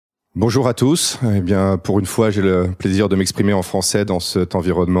Bonjour à tous. Eh bien, pour une fois, j'ai le plaisir de m'exprimer en français dans cet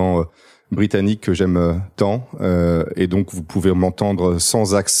environnement britannique que j'aime tant. Et donc, vous pouvez m'entendre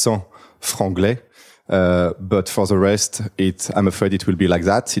sans accent franglais. But for the rest, I'm afraid it will be like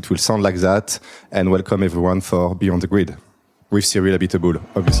that. It will sound like that. And welcome everyone for Beyond the Grid with Cyril Abiteboul,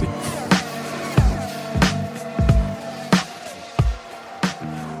 obviously.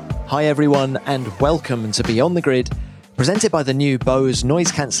 Hi everyone, and welcome to Beyond the Grid, presented by the new Bose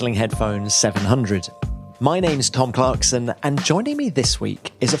noise-cancelling headphones 700. My name's Tom Clarkson, and joining me this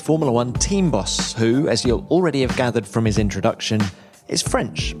week is a Formula One team boss who, as you'll already have gathered from his introduction, is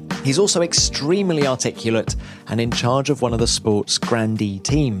French. He's also extremely articulate and in charge of one of the sport's grandee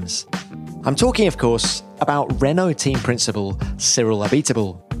teams. I'm talking, of course, about Renault team principal Cyril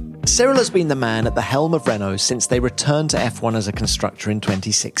Abiteboul. Cyril has been the man at the helm of Renault since they returned to F1 as a constructor in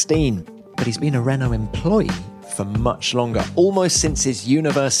 2016. But he's been a Renault employee for much longer, almost since his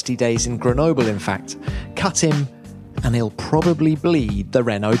university days in Grenoble, in fact. Cut him, and he'll probably bleed the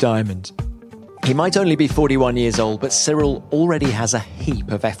Renault diamond. He might only be 41 years old, but Cyril already has a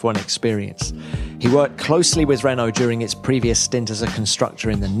heap of F1 experience. He worked closely with Renault during its previous stint as a constructor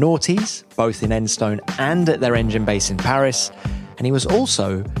in the noughties, both in Enstone and at their engine base in Paris, and he was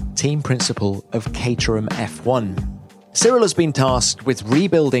also team principal of Caterham F1. Cyril has been tasked with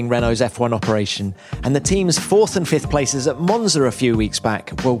rebuilding Renault's F1 operation, and the team's 4th and 5th places at Monza a few weeks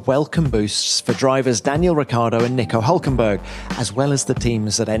back were welcome boosts for drivers Daniel Ricciardo and Nico Hülkenberg, as well as the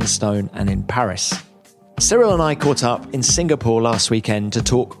teams at Enstone and in Paris. Cyril and I caught up in Singapore last weekend to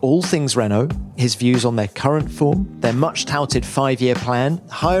talk all things Renault, his views on their current form, their much-touted 5-year plan,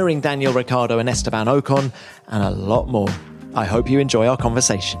 hiring Daniel Ricciardo and Esteban Ocon, and a lot more. I hope you enjoy our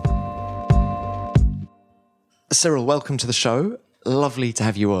conversation. Cyril, welcome to the show. Lovely to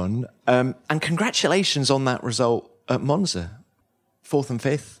have you on. And congratulations on that result at Monza. 4th and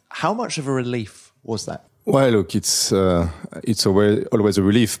 5th. How much of a relief was that? Well, look, it's always a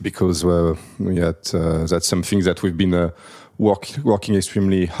relief because that's something that we've been working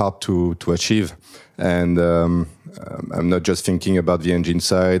extremely hard to achieve. And I'm not just thinking about the engine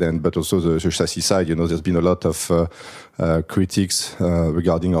side, but also the chassis side. You know, there's been a lot of critics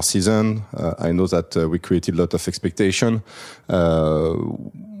regarding our season. I know that we created a lot of expectation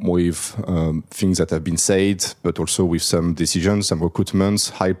with things that have been said, but also with some decisions, some recruitments,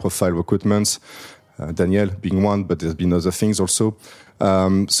 high-profile recruitments. Daniel being one, but there's been other things also.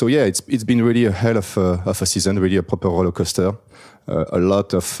 It's been really a hell of a season, really a proper roller coaster. A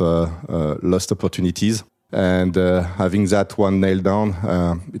lot of lost opportunities, and having that one nailed down,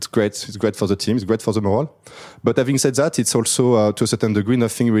 it's great. It's great for the team. It's great for the morale. But having said that, it's also to a certain degree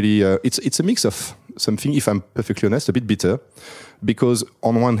nothing really. It's a mix of something, if I'm perfectly honest, a bit bitter, because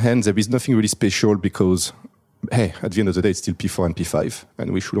on one hand there is nothing really special because, hey, at the end of the day, it's still P4 and P5,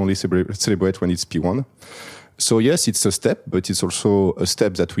 and we should only celebrate when it's P1. So yes, it's a step, but it's also a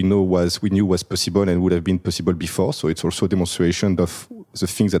step that we knew was possible and would have been possible before. So it's also a demonstration of the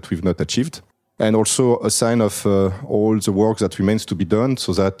things that we've not achieved, and also a sign of all the work that remains to be done,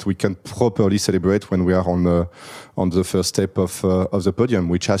 so that we can properly celebrate when we are on the first step of the podium,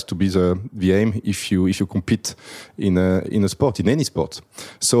 which has to be the aim if you compete in a sport, in any sport.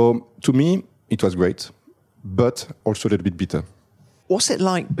 So to me, it was great, but also a little bit bitter. What's it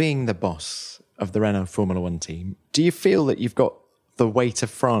like being the boss of the Renault Formula One team? Do you feel that you've got the weight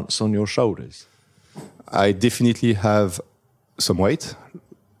of France on your shoulders? I definitely have some weight.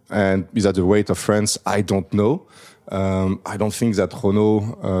 And is that the weight of France? I don't know. I don't think that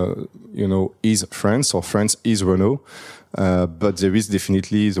Renault, is France or France is Renault. But there is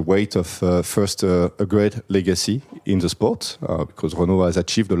definitely the weight of first a great legacy in the sport because Renault has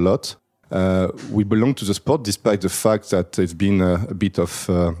achieved a lot. We belong to the sport despite the fact that it's been a bit of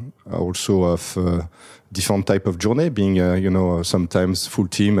different type of journey, being sometimes full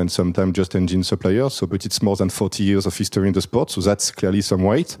team and sometimes just engine supplier. So, but it's more than 40 years of history in the sport, so that's clearly some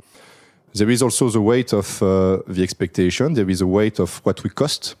weight. There is also the weight of the expectation. There is a weight of what we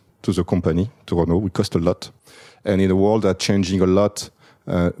cost to the company, to Renault. We cost a lot, and in a world that's changing a lot,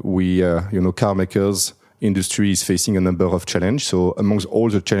 car makers. Industry is facing a number of challenges. So amongst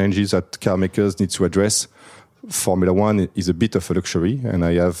all the challenges that car makers need to address, Formula One is a bit of a luxury, and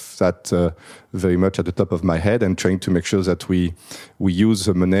I have that very much at the top of my head, and trying to make sure that we use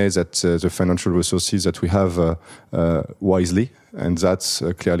the money, that the financial resources that we have wisely, and that's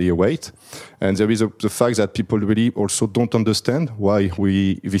clearly a weight. And there is the fact that people really also don't understand why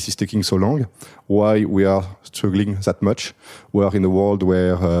this is taking so long, why we are struggling that much. We are in a world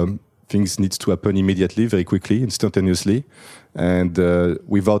where things need to happen immediately, very quickly, instantaneously, and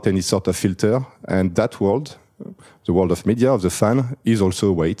without any sort of filter. And that world the world of media, of the fan, is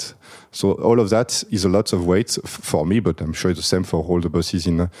also weight. So all of that is a lot of weight for me, but I'm sure it's the same for all the bosses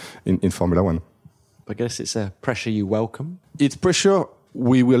in Formula One. I guess it's a pressure you welcome. It's pressure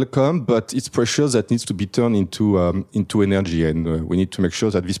we welcome, but it's pressure that needs to be turned into energy, and we need to make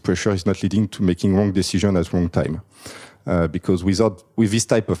sure that this pressure is not leading to making wrong decision at wrong time. Because with this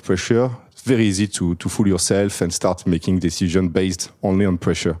type of pressure, it's very easy to fool yourself and start making decisions based only on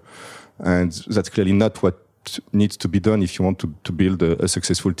pressure. And that's clearly not what needs to be done if you want to build a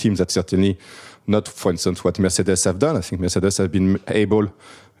successful team. That's certainly not, for instance, what Mercedes have done. I think Mercedes have been able,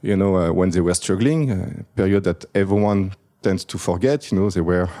 when they were struggling, a period that everyone tends to forget. They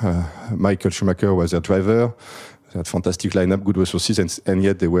were, Michael Schumacher was their driver. They had fantastic lineup, good resources, and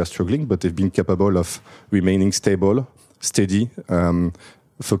yet they were struggling, but they've been capable of remaining stable, steady,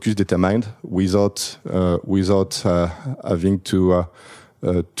 focused, determined, without having to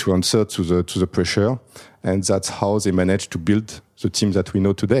answer to the pressure. And that's how they managed to build the team that we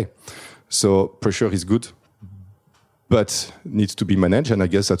know today. So pressure is good, but needs to be managed. And I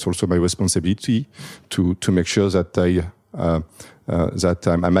guess that's also my responsibility to make sure that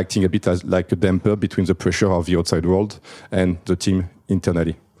I'm acting a bit like a damper between the pressure of the outside world and the team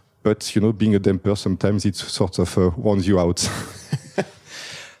internally. But, being a damper, sometimes it sort of warns you out.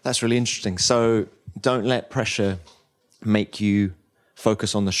 That's really interesting. So don't let pressure make you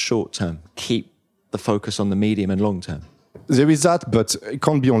focus on the short term. Keep the focus on the medium and long term. There is that, but it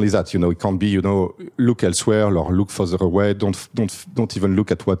can't be only that. It can't be, look elsewhere or look further away. Don't even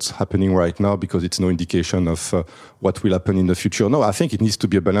look at what's happening right now because it's no indication of what will happen in the future. No, I think it needs to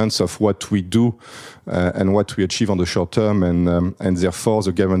be a balance of what we do and what we achieve on the short term, and therefore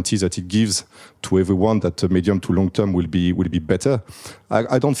the guarantee that it gives to everyone that the medium to long term will be better.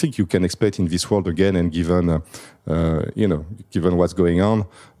 I don't think you can expect in this world again, and given what's going on,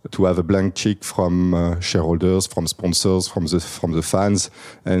 to have a blank check from shareholders, from sponsors, from the fans,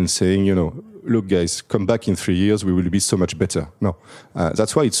 and saying, look, guys, come back in 3 years, we will be so much better. No,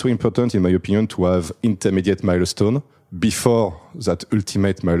 that's why it's so important, in my opinion, to have intermediate milestone before that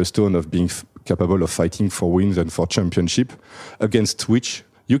ultimate milestone of being capable of fighting for wins and for championship, against which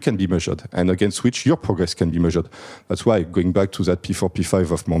you can be measured and against which your progress can be measured. That's why going back to that P4,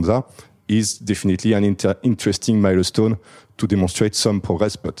 P5 of Monza is definitely an interesting milestone to demonstrate some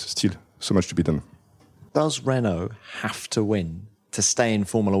progress, but still so much to be done. Does Renault have to win to stay in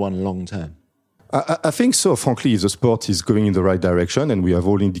Formula One long term? I think so. Frankly, if the sport is going in the right direction, and we have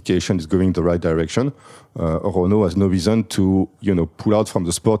all indication it's going in the right direction, Renault has no reason to, pull out from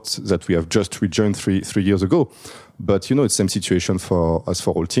the sport that we have just rejoined three years ago. But, it's the same situation for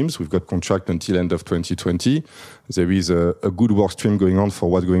all teams. We've got contract until end of 2020. There is a good work stream going on for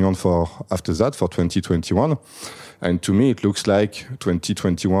what's going on for after that, for 2021. And to me, it looks like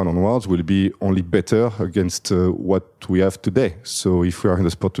 2021 onwards will be only better against what we have today. So if we are in the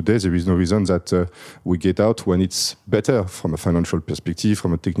sport today, there is no reason that we get out when it's better from a financial perspective,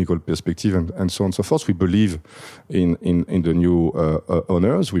 from a technical perspective, and so on and so forth. We believe in the new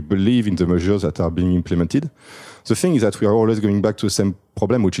owners. We believe in the measures that are being implemented. The thing is that we are always going back to the same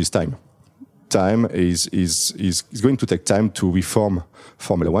problem, which is time. Time is going to take time to reform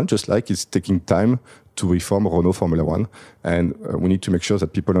Formula One, just like it's taking time to reform Renault Formula One. And we need to make sure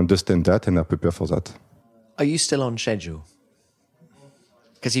that people understand that and are prepared for that. Are you still on schedule?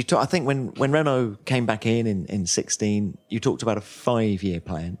 Because I think when Renault came back in 16, you talked about a 5-year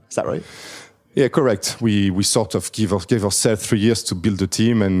plan. Is that right? Yeah, correct. We sort of gave ourselves 3 years to build the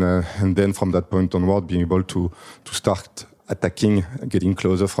team, and then from that point onward, being able to start attacking, getting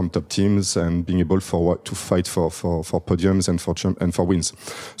closer from top teams, and being able to fight for podiums and for wins.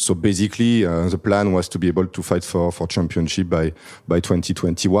 So basically, the plan was to be able to fight for championship by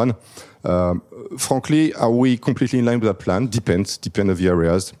 2021. Frankly, are we completely in line with that plan? Depends of the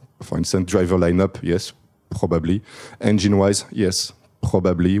areas. For instance, driver lineup, yes, probably. Engine-wise, yes,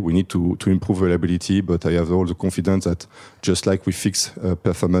 probably. We need to improve reliability, but I have all the confidence that just like we fix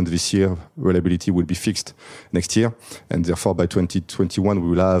performance this year, reliability will be fixed next year. And therefore, by 2021, we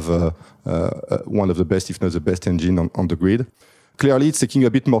will have one of the best, if not the best engine on the grid. Clearly, it's taking a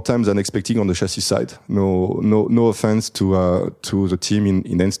bit more time than expecting on the chassis side. No offense to the team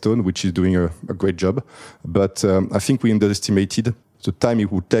in Enstone, which is doing a great job. But I think we underestimated the time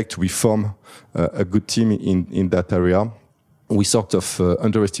it would take to reform a good team in that area. We sort of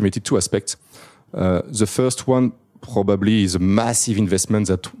underestimated two aspects. The first one probably is a massive investment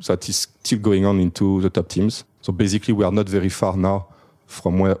that is still going on into the top teams. So basically, we are not very far now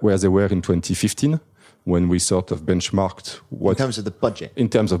from where they were in 2015, when we sort of benchmarked in terms of the budget. In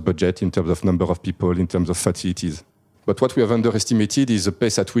terms of budget, in terms of number of people, in terms of facilities. But what we have underestimated is the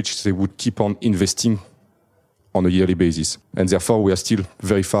pace at which they would keep on investing on a yearly basis. And therefore, we are still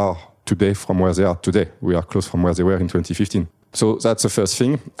very far today from where they are today. We are close from where they were in 2015. So that's the first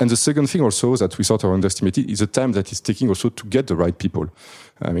thing. And the second thing also that we sort of underestimated is the time that it's taking also to get the right people.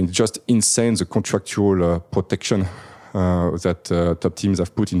 I mean, just insane, the contractual protection that top teams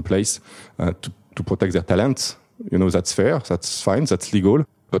have put in place to protect their talent. That's fair, that's fine, that's legal.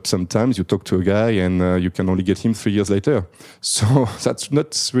 But sometimes you talk to a guy and you can only get him 3 years later. So that's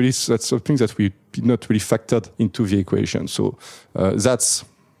something that we did not really factored into the equation. So that's,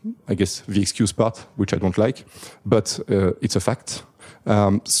 I guess, the excuse part, which I don't like, but it's a fact.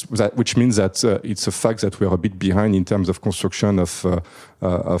 Which means that it's a fact that we are a bit behind in terms of construction of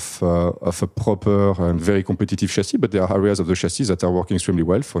a proper and very competitive chassis. But there are areas of the chassis that are working extremely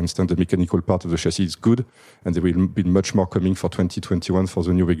well. For instance, the mechanical part of the chassis is good, and there will be much more coming for 2021 for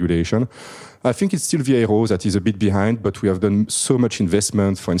the new regulation. I think it's still the aero that is a bit behind, but we have done so much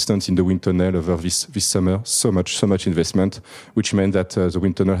investment, for instance, in the wind tunnel over this summer, so much investment, which meant that the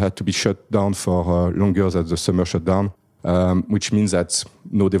wind tunnel had to be shut down for longer than the summer shutdown. Which means that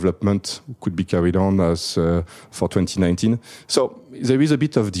no development could be carried on as for 2019. So there is a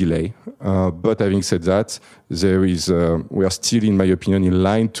bit of delay. But having said that, we are still, in my opinion, in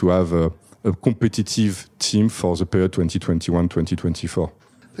line to have a competitive team for the period 2021-2024.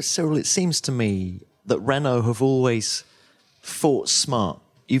 But Cyril, it seems to me that Renault have always fought smart.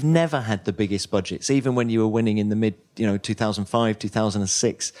 You've never had the biggest budgets, even when you were winning in the mid, 2005,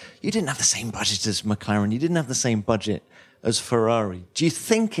 2006. You didn't have the same budget as McLaren. You didn't have the same budget as Ferrari. Do you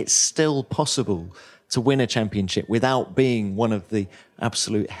think it's still possible to win a championship without being one of the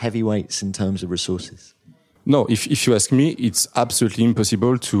absolute heavyweights in terms of resources? No, if you ask me, it's absolutely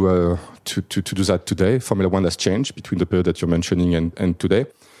impossible to do that today. Formula One has changed between the period that you're mentioning and today.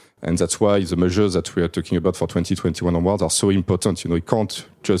 And that's why the measures that we are talking about for 2021 onwards are so important. It can't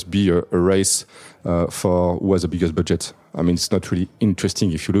just be a race for who has the biggest budget. I mean, it's not really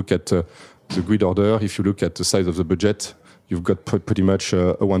interesting. If you look at the grid order, if you look at the size of the budget, you've got pretty much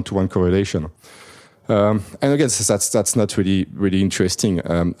a one-to-one correlation. And again, that's not really interesting.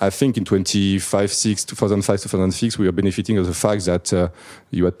 I think in 2005-2006, we were benefiting of the fact that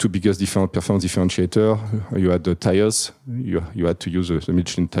you had two biggest performance differentiator. You had the tires. You had to use the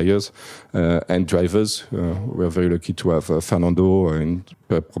Michelin tires, and drivers. We were very lucky to have Fernando, and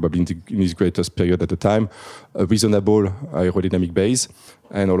probably in his greatest period at the time, a reasonable aerodynamic base.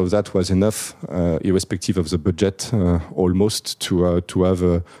 And all of that was enough, irrespective of the budget, almost to have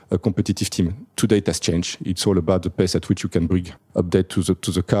a competitive team. Today it has changed. It's all about the pace at which you can bring update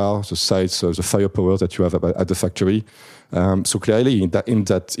to the car, the size, the firepower that you have at the factory. So clearly, in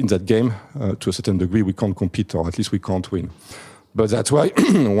that game, to a certain degree, we can't compete, or at least we can't win. But that's why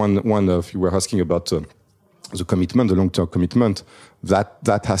one of you were asking about the commitment, the long-term commitment.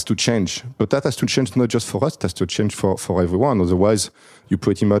 That has to change. But that has to change not just for us, it has to change for everyone. Otherwise, you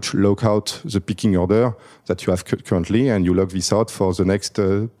pretty much lock out the picking order that you have currently, and you lock this out for the next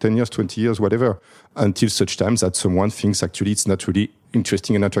 10 years, 20 years, whatever, until such times that someone thinks actually it's not really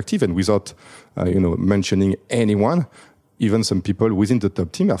interesting and attractive. And without, mentioning anyone, even some people within the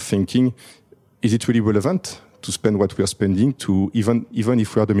top team are thinking, is it really relevant to spend what we are spending to even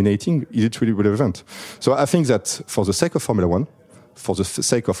if we are dominating, is it really relevant? So I think that for the sake of Formula One, for the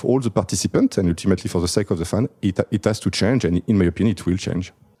sake of all the participants, and ultimately for the sake of the fan, it has to change, and in my opinion, it will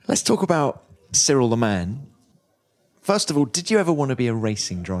change. Let's talk about Cyril the man. First of all, did you ever want to be a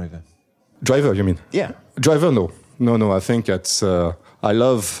racing driver? Driver, you mean? Yeah. Driver, no. I think that's. I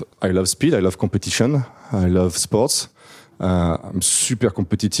love speed. I love competition. I love sports. I'm super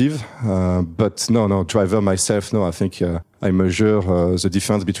competitive, but no, driver myself, no. I think I measure the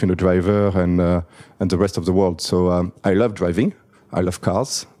difference between a driver and the rest of the world. So I love driving, I love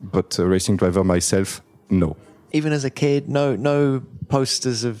cars, but racing driver myself, no. Even as a kid, no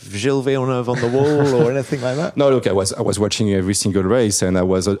posters of Gilles Villeneuve on the wall or anything like that? No, look, I was watching every single race and I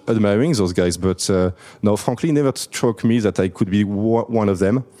was admiring those guys, but no, frankly, never struck me that I could be one of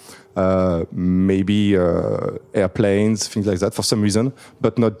them. Maybe airplanes, things like that, for some reason,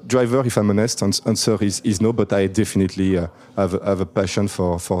 but not driver. If I'm honest, answer is no. But I definitely have a passion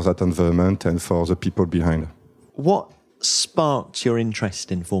for that environment and for the people behind. What sparked your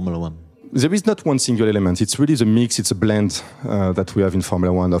interest in Formula One? There is not one single element. It's really the mix. It's a blend that we have in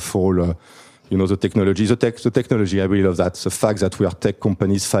Formula One of all. The technology. The technology. I really love that. The fact that we are tech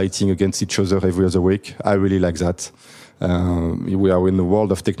companies fighting against each other every other week. I really like that. We are in the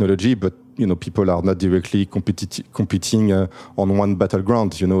world of technology, but people are not directly competing on one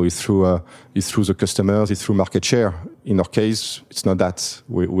battleground. It's through the customers, it's through market share. in our case, it's not that.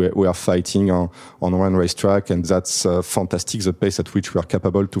 We are fighting on one racetrack, and that's fantastic, the pace at which we are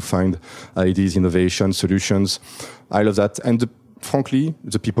capable to find ideas, innovation, solutions. I love that. And frankly,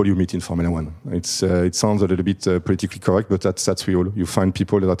 the people you meet in Formula One. It sounds a little bit politically correct, but that's real. You find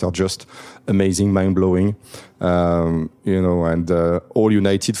people that are just amazing, mind-blowing, and all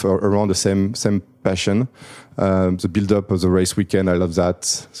united around the same passion. The build-up of the race weekend, I love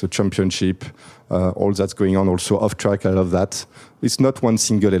that. The championship, all that's going on also off-track, I love that. It's not one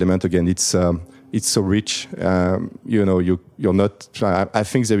single element. Again, it's so rich. You're not. I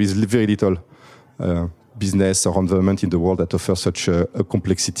think there is very little business or environment in the world that offers such a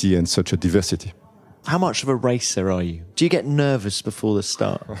complexity and such a diversity. How much of a racer are you? Do you get nervous before the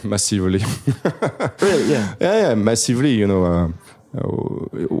start? Massively. Really? Yeah. Yeah, massively. No,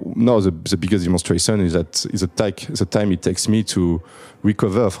 the biggest demonstration is the time it takes me to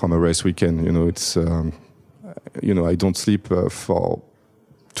recover from a race weekend. It's I don't sleep for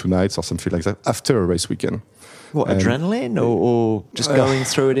 2 nights or something like that after a race weekend. What, adrenaline or just going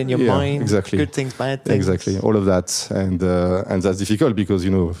through it in your mind? Exactly. Good things, bad things? Exactly. All of that. And that's difficult because,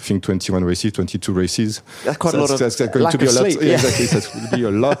 I think 21 races, 22 races. That's quite a lot of going to be a lot. Sleep, yeah. Exactly. That will be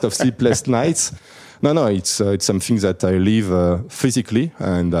a lot of sleepless nights. No, it's something that I live physically.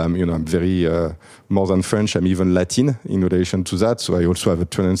 And, I'm very, more than French, I'm even Latin in relation to that. So I also have a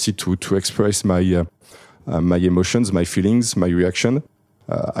tendency to express my emotions, my feelings, my reaction.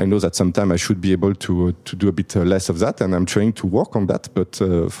 I know that sometimes I should be able to do a bit less of that, and I'm trying to work on that. But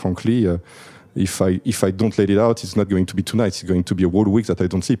frankly, if I don't let it out, it's not going to be tonight. It's going to be a whole week that I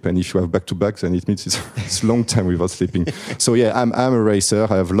don't sleep. And if you have back-to-back, then it means it's a long time without sleeping. So yeah, I'm a racer.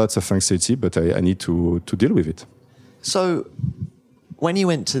 I have lots of anxiety, but I need to deal with it. So when you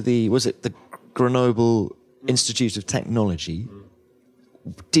went to the Grenoble Institute of Technology,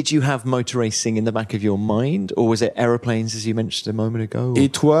 did you have motor racing in the back of your mind, or was it aeroplanes, as you mentioned a moment ago?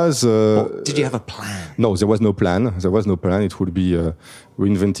 It was. Did you have a plan? No, there was no plan. It would be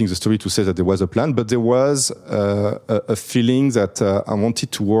reinventing the story to say that there was a plan, but there was a feeling that I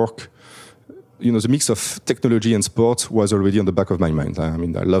wanted to work. The mix of technology and sport was already on the back of my mind. I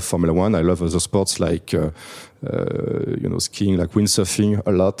mean, I love Formula One. I love other sports like, skiing, like windsurfing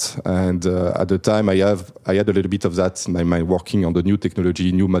a lot. And at the time, I had a little bit of that in my mind, working on the new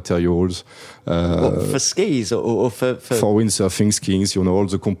technology, new materials. For skis or for windsurfing, skiing, all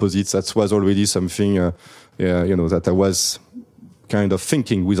the composites. That was already something, that I was kind of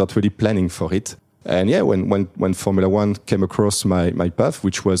thinking without really planning for it. And yeah, when Formula One came across my path,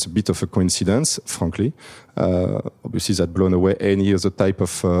 which was a bit of a coincidence, frankly, obviously that blown away any other type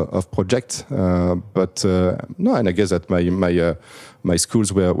of project. But no, and I guess that my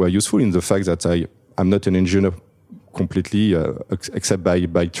skills were useful in the fact that I'm not an engineer completely, except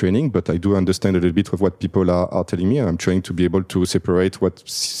by training, but I do understand a little bit of what people are telling me, and I'm trying to be able to separate what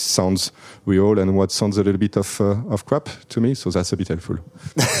sounds real and what sounds a little bit of crap to me. So that's a bit helpful.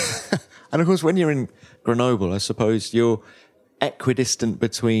 And of course, when you're in Grenoble, I suppose you're equidistant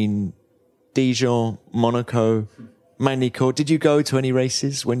between Dijon, Monaco, Magny-Cours. Did you go to any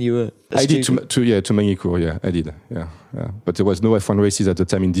races when you were a student? Did to Magny-Cours, yeah, I did. Yeah. But there was no F1 races at the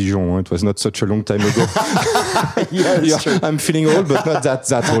time in Dijon. It was not such a long time ago. True. I'm feeling old, but not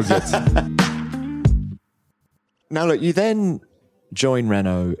that old yet. Now, look, you then joined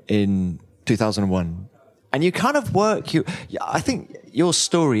Renault in 2001. And you kind of I think your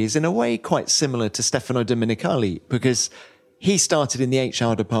story is in a way quite similar to Stefano Domenicali, because he started in the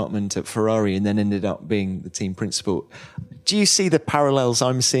HR department at Ferrari and then ended up being the team principal. Do you see the parallels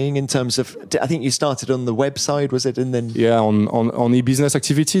I'm seeing in terms of, I think you started on the website, was it? And then on e-business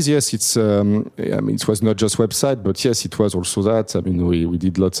activities, yes, it's it was not just website, but yes, it was also that. I mean, we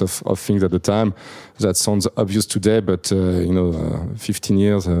did lots of things at the time. That sounds obvious today, but 15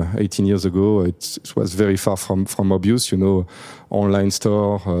 years, 18 years ago, it was very far from obvious. Online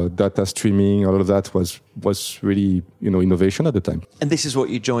store, data streaming, all of that was really innovation at the time. And this is what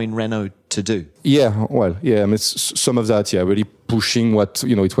you joined Renault to do? Yeah, well, yeah, I mean, some of that, yeah, really pushing what,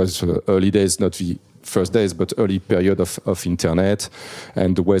 it was early days, not the first days, but early period of internet,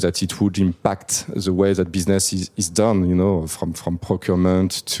 and the way that it would impact the way that business is done, from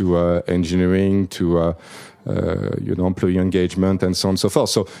procurement to engineering to employee engagement and so on and so forth.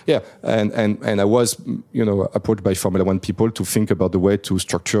 So yeah, and I was approached by Formula One people to think about the way to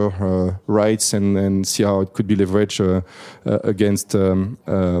structure rights and see how it could be leveraged against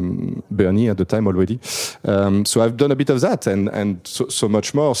Bernie at the time already. So I've done a bit of that and so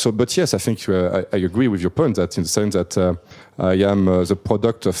much more. So, but yes, I think I agree with your point that in the sense that I am the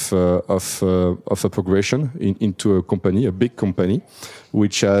product of a progression into a company, a big company.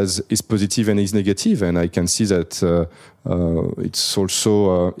 which is positive and is negative. And I can see that it's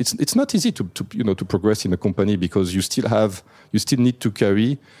also it's not easy to progress in a company, because you still need to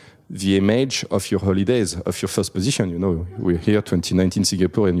carry the image of your holidays, of your first position. You know, we're here, 2019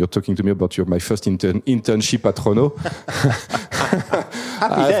 Singapore, and you're talking to me about my first internship at Renault.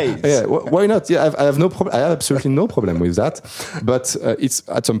 Happy days. Yeah, why not? Yeah, I have no problem. I have absolutely no problem with that. But it's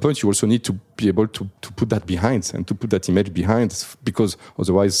at some point you also need to be able to put that behind and to put that image behind, because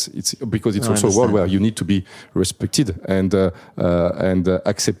otherwise it's also a world where you need to be respected and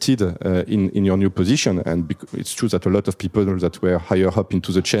accepted in your new position. And it's true that a lot of people that were higher up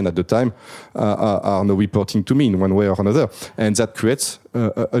into the chain at the time are now reporting to me in one way or another, and that creates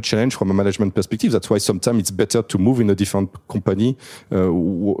a challenge from a management perspective. That's why sometimes it's better to move in a different company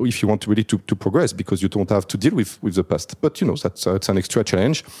if you want really to progress, because you don't have to deal with the past. But that's an extra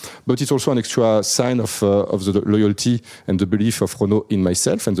challenge, but it's also an extra sign of the loyalty and the belief of Renault in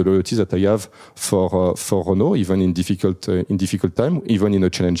myself, and the loyalty that I have for Renault, even in difficult time, even in a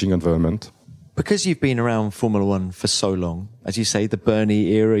challenging environment. Because you've been around Formula One for so long, as you say, the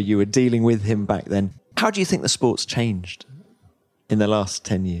Bernie era, you were dealing with him back then. How do you think the sport's changed in the last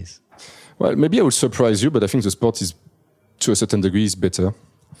 10 years? Well, maybe I will surprise you, but I think the sport is, to a certain degree, is better.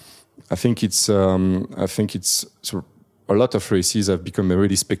 I think it's so a lot of races have become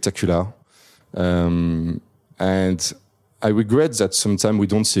really spectacular, and I regret that sometimes we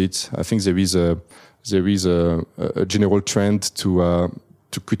don't see it. I think there is a general trend to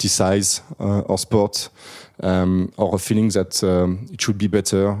criticize our sport, or a feeling that it should be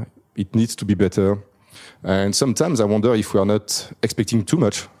better, it needs to be better. And sometimes I wonder if we are not expecting too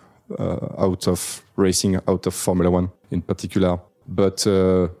much out of racing, out of Formula One in particular. But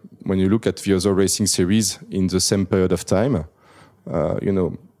when you look at the other racing series in the same period of time,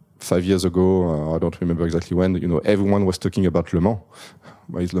 5 years ago, I don't remember exactly when, everyone was talking about Le Mans.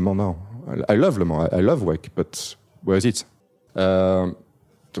 Where is Le Mans now? I love Le Mans, I love WEC, but where is it? I'm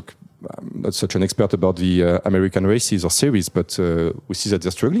not such an expert about the American races or series, but we see that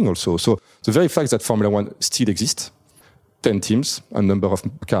they're struggling also. So the very fact that Formula One still exists, 10 teams, a number of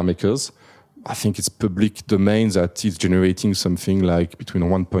car makers, I think it's public domain that it's generating something like between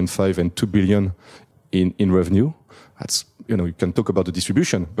 1.5 and 2 billion in revenue. That's, you can talk about the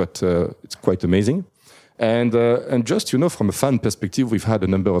distribution, but it's quite amazing. And just, from a fan perspective, we've had a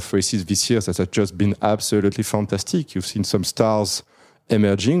number of races this year that have just been absolutely fantastic. You've seen some stars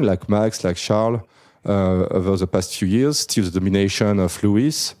emerging, like Max, like Charles, over the past few years. Still the domination of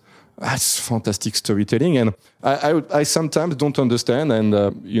Lewis. That's fantastic storytelling. And I sometimes don't understand, and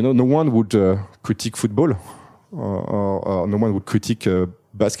no one would critique football, or no one would critique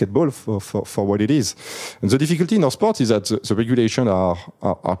basketball for what it is. And the difficulty in our sport is that the regulations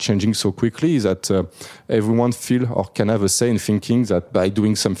are changing so quickly that everyone feel or can have a say in thinking that by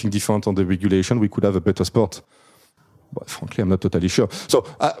doing something different on the regulation, we could have a better sport. But frankly, I'm not totally sure. So,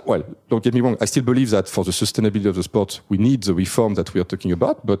 don't get me wrong. I still believe that for the sustainability of the sport, we need the reform that we are talking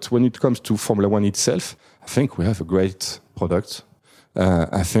about. But when it comes to Formula One itself, I think we have a great product.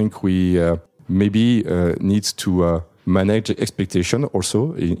 I think we maybe need to manage expectation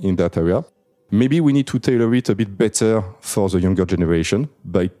also in that area. Maybe we need to tailor it a bit better for the younger generation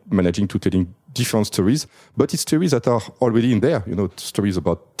by managing to telling different stories, but it's stories that are already in there. Stories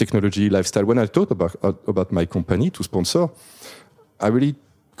about technology, lifestyle. When I thought about my company to sponsor, I really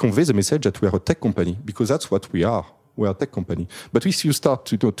convey the message that we are a tech company, because that's what we are. We are a tech company. But if you start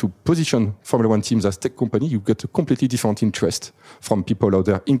to position Formula One teams as tech company, you get a completely different interest from people out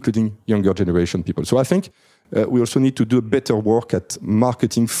there, including younger generation people. So I think we also need to do a better work at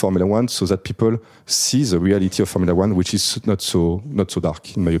marketing Formula One so that people see the reality of Formula One, which is not so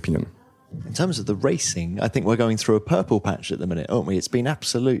dark, in my opinion. In terms of the racing, I think we're going through a purple patch at the minute, aren't we? It's been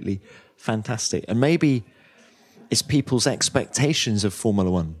absolutely fantastic. And maybe it's people's expectations of Formula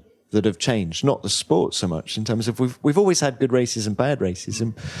One that have changed, not the sport so much, in terms of we've always had good races and bad races.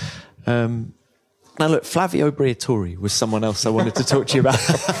 And now look, Flavio Briatore was someone else I wanted to talk to you about.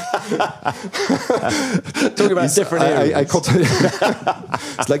 Talking about different areas. I can't.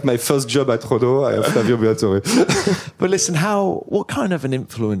 It's like my first job at Renault. I have Flavio Briatore. But listen, what kind of an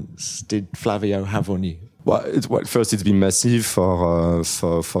influence did Flavio have on you? Well, first it's been massive for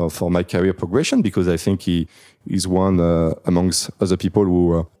my career progression, because I think he is one amongst other people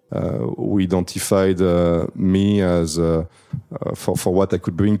who identified me as for what I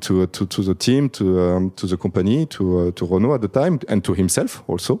could bring to the team, to the company, to Renault at the time, and to himself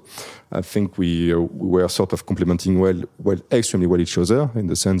also. I think we were sort of complementing extremely well each other, in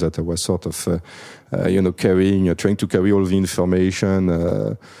the sense that I was sort of trying to carry all the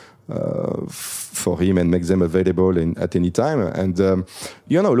information for him and make them available at any time. And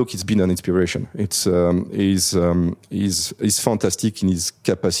look, it's been an inspiration. He's fantastic in his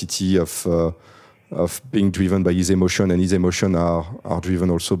capacity of being driven by his emotion, and his emotion are driven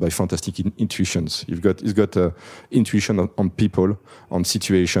also by fantastic intuitions. He's got intuition on people, on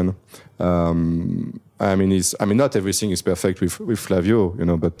situation. Not everything is perfect with Flavio,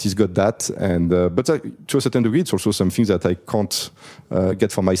 but he's got that. And but to a certain degree, it's also something that I can't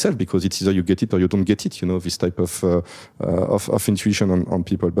get for myself, because it's either you get it or you don't get it. This type of intuition on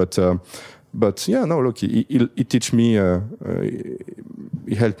people. But yeah, no, look, he teach me,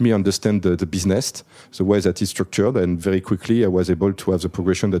 he helped me understand the business, the way that it's structured, and very quickly I was able to have the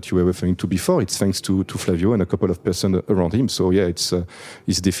progression that you were referring to before. It's thanks to Flavio and a couple of persons around him. So yeah, it's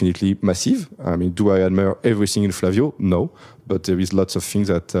definitely massive. Do I admire everything in Flavio? No, but there is lots of things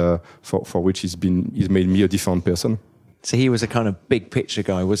that for which he's made me a different person. So he was a kind of big picture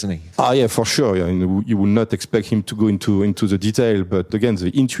guy, wasn't he? Yeah, for sure. Yeah. You would not expect him to go into the detail, but again, the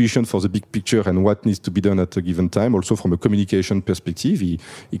intuition for the big picture and what needs to be done at a given time. Also, from a communication perspective, he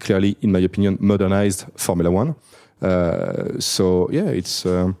clearly, in my opinion, modernized Formula One. So yeah,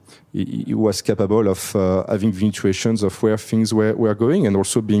 he was capable of having the intuitions of where things were going, and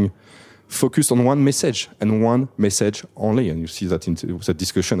also being focused on one message and one message only. And you see that in that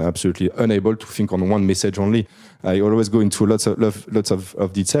discussion, I'm absolutely unable to think on one message only. I always go into lots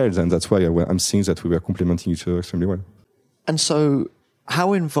of details, and that's why I'm seeing that we were complementing each other extremely well. And so,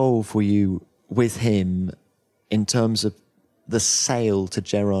 how involved were you with him in terms of the sale to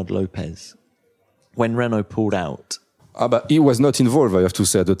Gerard Lopez when Renault pulled out? But he was not involved, I have to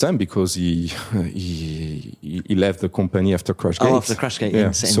say, at the time, because he left the company after Crashgate. Oh, after Crashgate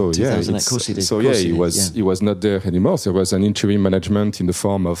in 2000, of course he did. So yeah, he was not there anymore. There was an interim management in the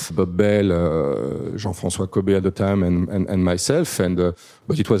form of Bob Bell, Jean-François Cobé at the time, and myself.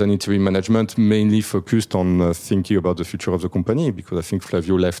 But it was an interim management mainly focused on thinking about the future of the company, because I think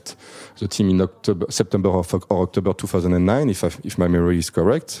Flavio left the team in September or October 2009, if my memory is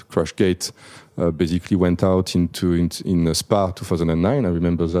correct. Crashgate basically went out in Spa 2009. I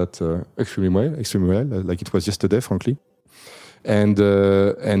remember that extremely well, like it was yesterday, frankly. And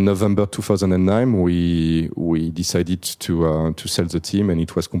November 2009, we decided to sell the team, and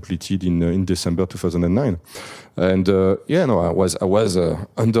it was completed in December 2009. And I was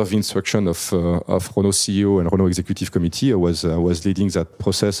under the instruction of Renault CEO and Renault Executive Committee. I was leading that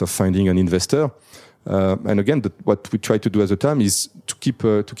process of finding an investor. And again, what we tried to do at the time is to keep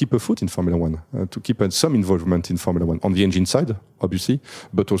a foot in Formula One, to keep some involvement in Formula One on the engine side, obviously,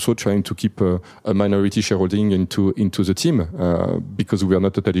 but also trying to keep a minority shareholding into the team, because we were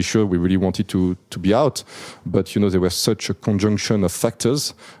not totally sure. We really wanted to be out, but there was such a conjunction of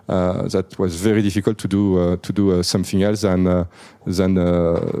factors that was very difficult to do something else than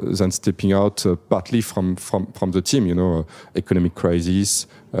stepping out partly from the team. Economic crisis,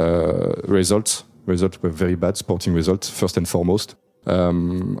 results were very bad, sporting results first and foremost.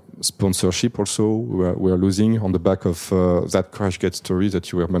 Sponsorship also, we are losing on the back of that Crashgate story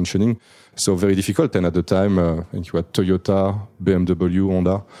that you were mentioning. So very difficult. And at the time, I think you had Toyota, BMW,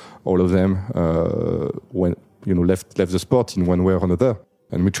 Honda, all of them left the sport in one way or another.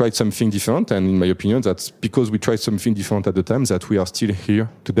 And we tried something different, and in my opinion, that's because we tried something different at the time that we are still here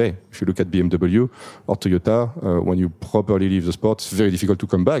today. If you look at BMW or Toyota, when you properly leave the sport, it's very difficult to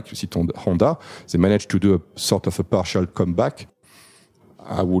come back. You see Honda, they managed to do a sort of a partial comeback.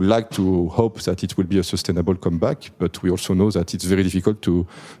 I would like to hope that it will be a sustainable comeback, but we also know that it's very difficult to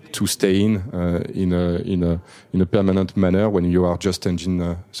stay in a permanent manner when you are just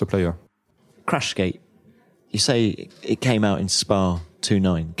engine supplier. Crashgate, you say it came out in Spa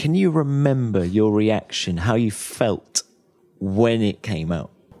 2009. Can you remember your reaction, how you felt when it came out?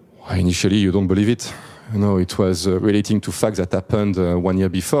 Initially, you don't believe it. It was relating to facts that happened 1 year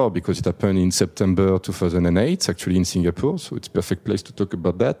before, because it happened in September 2008, actually in Singapore. So it's a perfect place to talk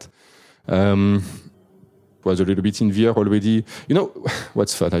about that. Was a little bit in the air already.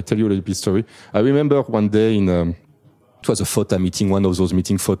 What's fun? I tell you a little bit story. I remember one day it was a FOTA meeting, one of those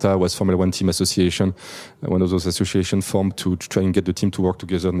meetings. FOTA was Formula One Team Association, one of those associations formed to try and get the team to work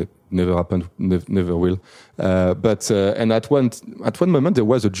together. Never happened, never will. And at one moment there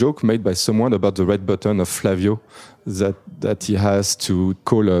was a joke made by someone about the red button of Flavio that he has to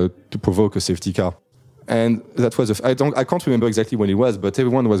call to provoke a safety car. And that was I can't remember exactly when it was, but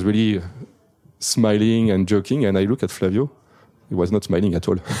everyone was really smiling and joking. And I look at Flavio, he was not smiling at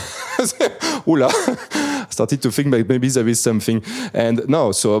all. Oula. started to think maybe there is something. And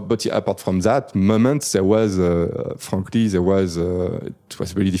no, but apart from that moment, there was, frankly, it was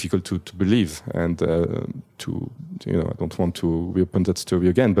really difficult to believe and I don't want to reopen that story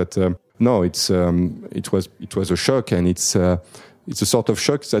again, but no, it was a shock, and it's a sort of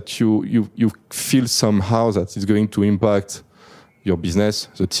shock that you feel somehow that it's going to impact your business,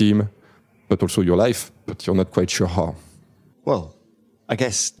 the team, but also your life, but you're not quite sure how. Well, I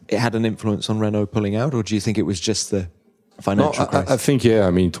guess it had an influence on Renault pulling out, or do you think it was just the financial crisis? I think, yeah.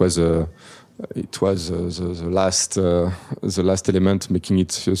 I mean, it was the last element making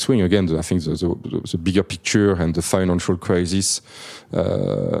it swing again. I think the bigger picture and the financial crisis, the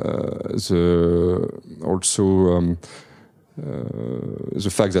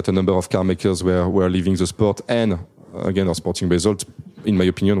fact that a number of car makers were leaving the sport, and again, our sporting results, in my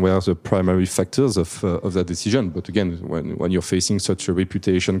opinion, were the primary factors of that decision. But again, when you're facing such a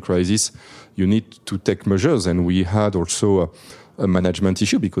reputation crisis, you need to take measures. And we had also a management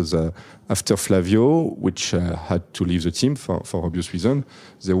issue because after Flavio, which had to leave the team for obvious reason,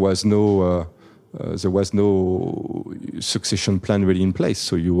 there was no succession plan really in place.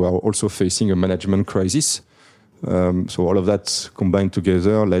 So you are also facing a management crisis. So all of that combined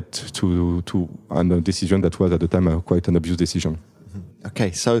together led to a decision that was at the time quite an obvious decision.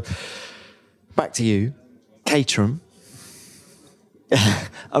 Okay, so back to you, Caterham.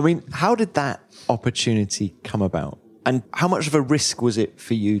 I mean, how did that opportunity come about? And how much of a risk was it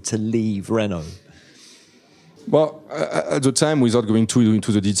for you to leave Renault? Well, at the time, without going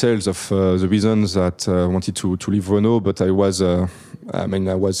into the details of the reasons that I wanted to leave Renault, but I was not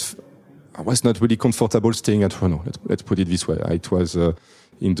really comfortable staying at Renault. Let's put it this way. It was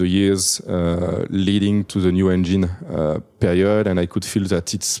in the years leading to the new engine period, and I could feel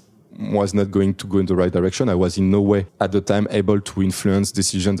that it was not going to go in the right direction. I was in no way at the time able to influence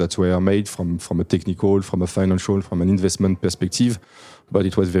decisions that were made from a technical, from a financial, from an investment perspective. But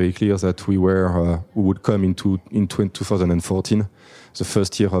it was very clear that we would come in 2014, the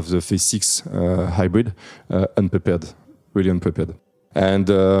first year of the Phase 6 hybrid, unprepared, really unprepared. And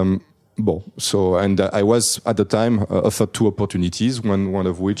I was at the time offered two opportunities, one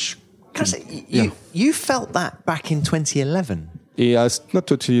of which... You felt that back in 2011? Yes, not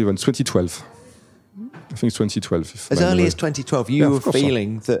 2012. I think it's 2012. As early as 2012, you were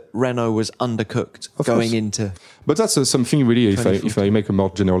feeling that Renault was undercooked going into... But that's something really, if I make a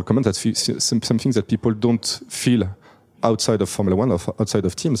more general comment, that's something that people don't feel outside of Formula One, or outside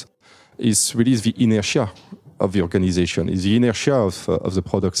of teams, is really the inertia of the organization, is the inertia of the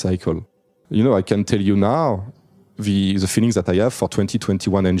product cycle. I can tell you now the feelings that I have for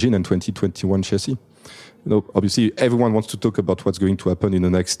 2021 engine and 2021 chassis. Obviously, everyone wants to talk about what's going to happen in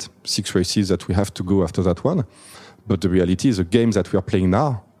the next 6 races that we have to go after that one. But the reality is the game that we are playing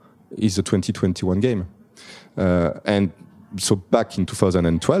now is the 2021 game. And so back in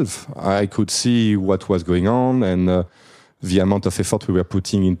 2012, I could see what was going on and the amount of effort we were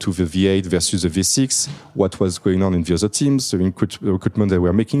putting into the V8 versus the V6, what was going on in the other teams, the recruitment they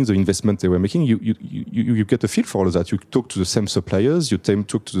were making, the investment they were making. You get a feel for all of that. You talk to the same suppliers, you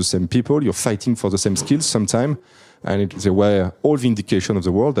talk to the same people, you're fighting for the same skills sometimes. And there were all the indications of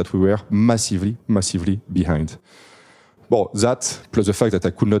the world that we were massively, massively behind. Well, that plus the fact that I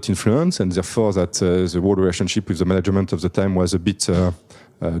could not influence, and therefore that the whole relationship with the management of the time was a bit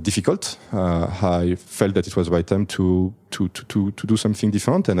difficult. I felt that it was the right time to do something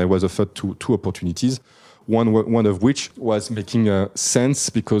different, and I was offered two opportunities. One of which was making sense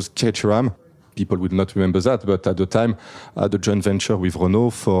because Caterham, people would not remember that, but at the time, had a joint venture with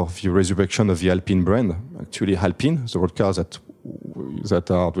Renault for the resurrection of the Alpine brand. Actually, Alpine, the road cars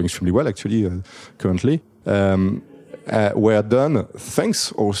that are doing extremely well actually currently. Were done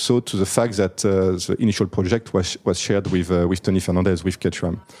thanks also to the fact that the initial project was shared with Tony Fernandez, with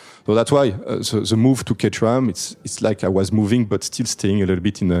Caterham. So that's why the move to Caterham, it's like I was moving but still staying a little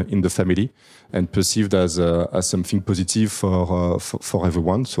bit in the family and perceived as something positive for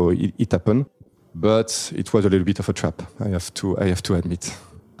everyone. So it happened, but it was a little bit of a trap. I have to admit.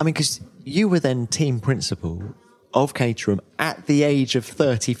 I mean, because you were then team principal of Caterham at the age of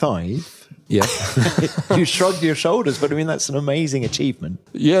 35. Yeah, you shrugged your shoulders, but I mean that's an amazing achievement.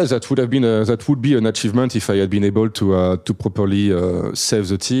 Yeah, that would be an achievement if I had been able to properly save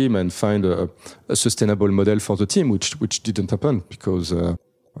the team and find a sustainable model for the team, which didn't happen because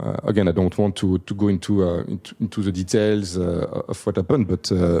again I don't want to go into the details of what happened,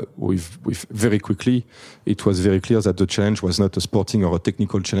 but with very quickly it was very clear that the challenge was not a sporting or a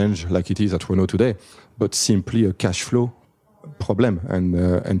technical challenge like it is at Renault today, but simply a cash flow problem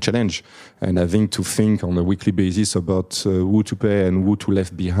and challenge, and having to think on a weekly basis about who to pay and who to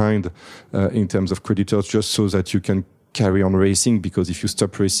left behind in terms of creditors, just so that you can carry on racing. Because if you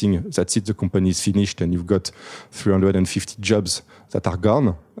stop racing, that's it, the company is finished, and you've got 350 jobs that are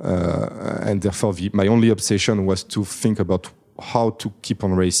gone. And therefore, my only obsession was to think about how to keep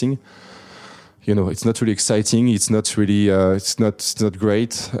on racing. It's not really exciting. It's not really. It's not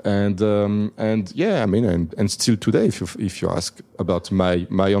great. And yeah, I mean, and still today, if you ask about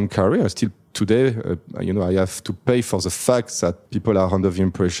my own career, still today, I have to pay for the fact that people are under the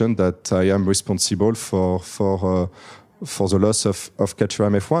impression that I am responsible for the loss of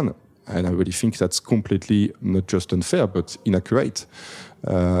Caterham F1, and I really think that's completely not just unfair, but inaccurate.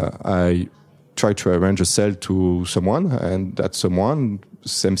 I tried to arrange a sale to someone, and that someone,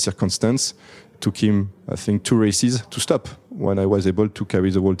 same circumstance, took him, I think, 2 races to stop when I was able to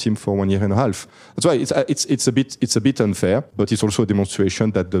carry the whole team for 1 year and a half. That's why it's a bit unfair, but it's also a demonstration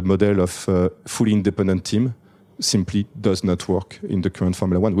that the model of fully independent team simply does not work in the current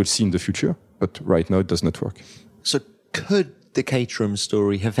Formula One. We'll see in the future, but right now it does not work. So could the Caterham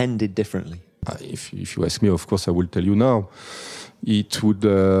story have ended differently? If you ask me, of course, I will tell you now. It would,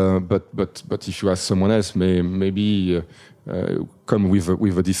 but if you ask someone else, maybe come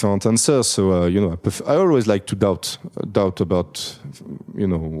with a different answer. So I always like to doubt about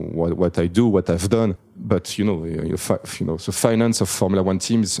what I do, what I've done. But the finance of Formula One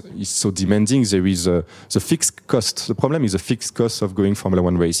teams is so demanding. There is the fixed cost. The problem is the fixed cost of going Formula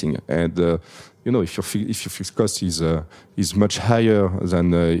One racing, and if your fixed cost is much higher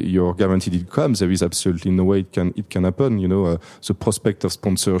than your guaranteed income, there is absolutely no way it can happen. The prospect of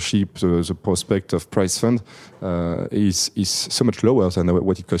sponsorship, the prospect of prize fund is so much lower than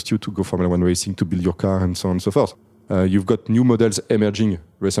what it costs you to go Formula One racing, to build your car, and so on and so forth. You've got new models emerging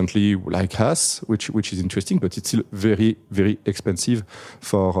recently, like Haas, which is interesting, but it's still very, very expensive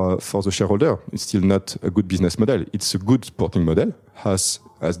for the shareholder. It's still not a good business model. It's a good sporting model. Haas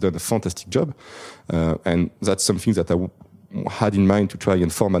has done a fantastic job, and that's something that I had in mind to try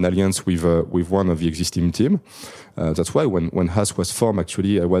and form an alliance with one of the existing team. That's why when Haas was formed,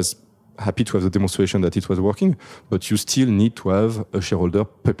 actually, I was happy to have the demonstration that it was working, but you still need to have a shareholder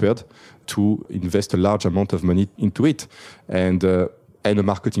prepared to invest a large amount of money into it, and a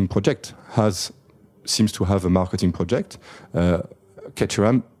marketing project. Haas seems to have a marketing project.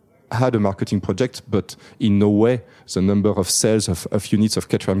 Caterham had a marketing project, but in no way the number of sales of units of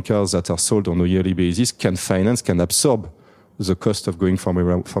Caterham cars that are sold on a yearly basis can absorb the cost of going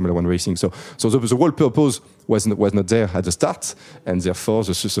Formula One racing. So the whole purpose was not there at the start, and therefore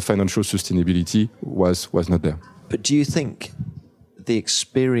the financial sustainability was not there. But do you think the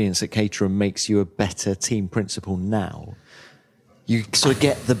experience at Caterham makes you a better team principal now? You sort of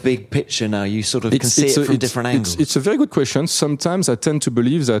get the big picture now. You sort of can see it from different angles. It's a very good question. Sometimes I tend to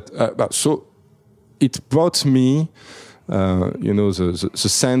believe that. So it brought me, the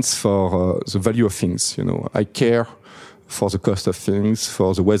sense for the value of things. I care for the cost of things,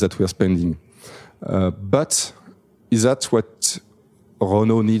 for the way that we are spending. But is that what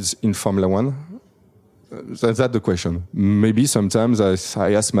Renault needs in Formula One? That's the question. Maybe sometimes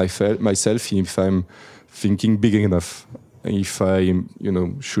I ask myself if I'm thinking big enough, if I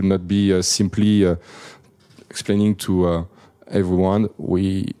should not be simply explaining to everyone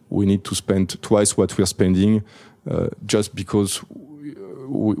we need to spend twice what we are spending just because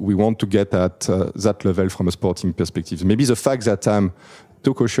we want to get at that level from a sporting perspective. Maybe the fact that I'm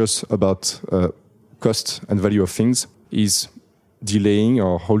too cautious about cost and value of things is delaying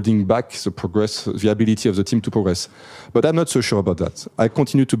or holding back the ability of the team to progress. But I'm not so sure about that. I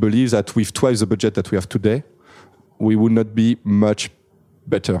continue to believe that with twice the budget that we have today, we will not be much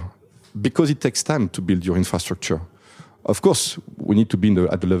better, because it takes time to build your infrastructure. Of course, we need to be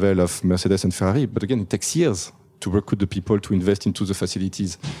at the level of Mercedes and Ferrari, but again, it takes years to recruit the people, to invest into the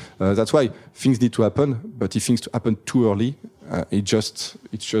facilities. That's why things need to happen, but if things happen too early, it's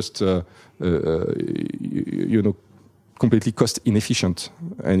just completely cost inefficient,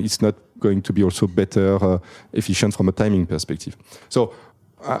 and it's not going to be also better efficient from a timing perspective. So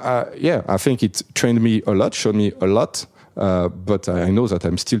I think it trained me a lot, showed me a lot, but I know that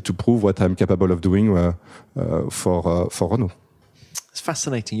I'm still to prove what I'm capable of doing for Renault. It's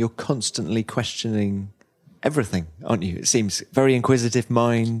fascinating. You're constantly questioning everything, aren't you? It seems very inquisitive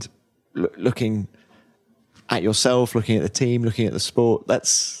mind, looking at yourself, looking at the team, looking at the sport. That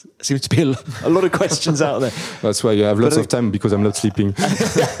seems to be a lot of questions out there. That's why you have lots of time, because I'm not sleeping.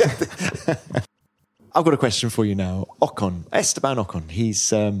 I've got a question for you now. Esteban Ocon,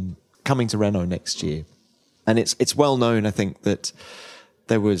 he's coming to Renault next year. And it's well known, I think, that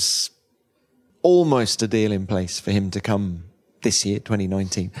there was almost a deal in place for him to come this year,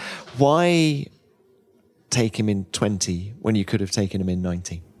 2019. Why take him in 20 when you could have taken him in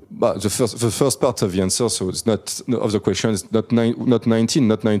 19? But the first part of the answer, so it's not of the question, is not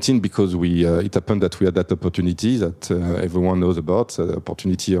 19 because it happened that we had that opportunity that everyone knows about, the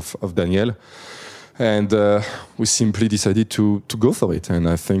opportunity of Daniel, and we simply decided to go for it. And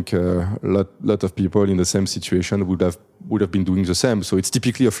I think a lot of people in the same situation would have been doing the same. So it's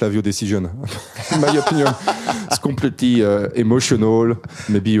typically a Flavio decision, in my opinion. It's completely emotional,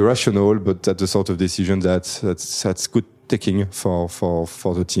 maybe irrational, but that's the sort of decision that's good taking for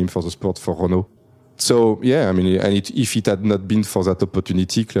the team, for the sport, for Renault. So yeah, I mean, and if it had not been for that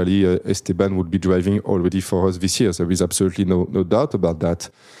opportunity, clearly Esteban would be driving already for us this year. There is absolutely no doubt about that.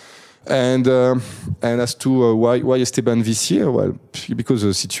 And as to why Esteban this year, well, because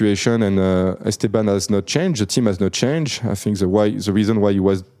the situation and Esteban has not changed, the team has not changed. I think the reason why he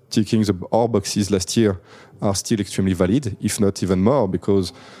was ticking our boxes last year are still extremely valid, if not even more,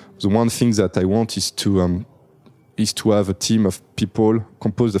 because the one thing that I want is to have a team of people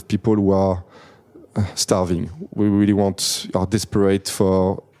composed of people who are starving. We really are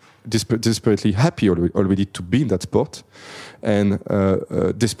desperately happy already to be in that sport, and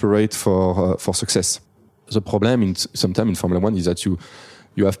desperate for success. The problem sometimes in Formula One is that you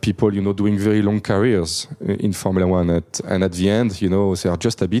have people, doing very long careers in Formula One, and at the end, they are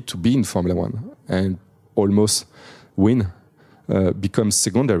just happy to be in Formula One, and almost win becomes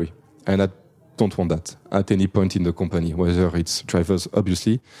secondary. And I don't want that at any point in the company, whether it's drivers,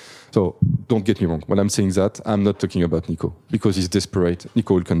 obviously. So don't get me wrong. When I'm saying that, I'm not talking about Nico, because he's desperate.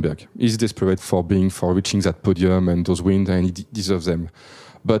 Nico Hülkenberg. He's desperate for reaching that podium and those wins, and he deserves them.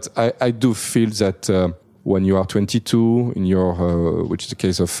 But I do feel that when you are 22, which is the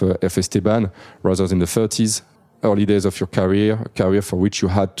case of Esteban, rather than the 30s, early days of your career, a career for which you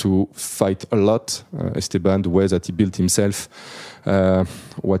had to fight a lot. Esteban, the way that he built himself,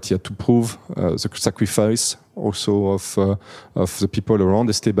 what he had to prove, the sacrifice also of the people around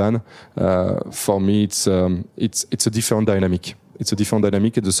Esteban. For me, it's a different dynamic. It's a different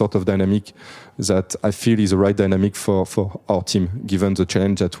dynamic. It's the sort of dynamic that I feel is the right dynamic for our team, given the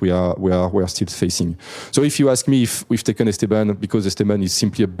challenge that we are still facing. So if you ask me if we've taken Esteban because Esteban is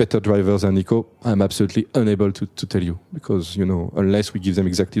simply a better driver than Nico, I'm absolutely unable to tell you, because unless we give them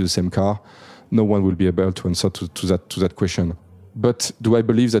exactly the same car, no one will be able to answer to that question. But do I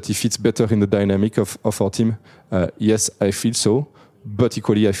believe that he fits better in the dynamic of our team? Yes, I feel so. But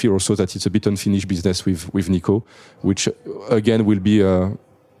equally, I feel also that it's a bit unfinished business with Nico, which again will be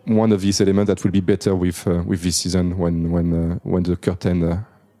one of these elements that will be better with this season when the curtain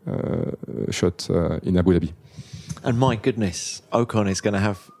shot in Abu Dhabi. And my goodness, Ocon is going to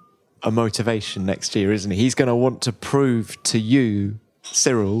have a motivation next year, isn't he? He's going to want to prove to you,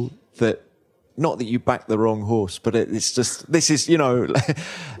 Cyril, that not that you backed the wrong horse, but it's just, this is, he's going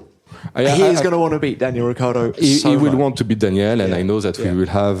to want to beat Daniel Ricciardo. He will want to beat Daniel, and I know that we will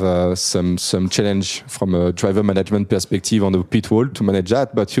have some challenge from a driver management perspective on the pit wall to manage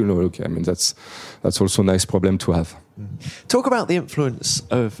that. But look, I mean that's also a nice problem to have. Talk about the influence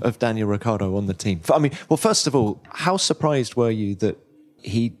of Daniel Ricciardo on the team. I mean, well, first of all, how surprised were you that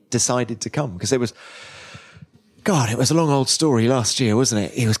he decided to come? Because it was a long old story last year, wasn't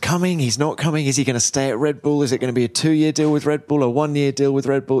it? He was coming, he's not coming. Is he going to stay at Red Bull? Is it going to be a 2-year deal with Red Bull, a 1-year deal with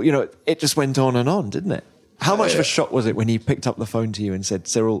Red Bull? It just went on and on, didn't it? How much of a shock was it when he picked up the phone to you and said,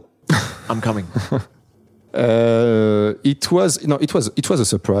 "Cyril, I'm coming"? It was a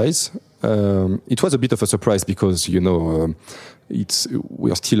surprise. It was a bit of a surprise because we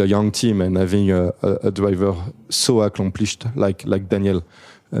are still a young team, and having a driver so accomplished like Daniel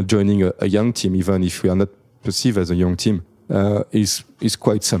joining a young team, even if we are not perceived as a young team, is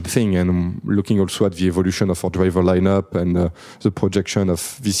quite something. And looking also at the evolution of our driver lineup and the projection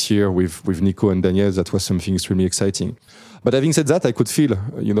of this year with Nico and Daniel, that was something extremely exciting. But having said that, I could feel,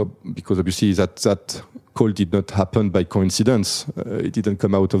 because obviously that call did not happen by coincidence. It didn't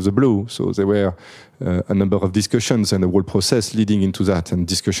come out of the blue. So there were a number of discussions and a whole process leading into that, and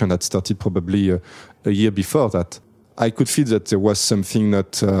discussion that started probably a year before that. I could feel that there was something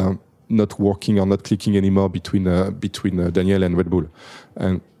not working or not clicking anymore between Daniel and Red Bull.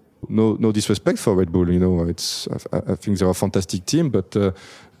 And no disrespect for Red Bull, I think they're a fantastic team, but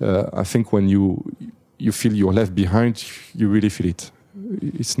I think when you feel you're left behind, you really feel it.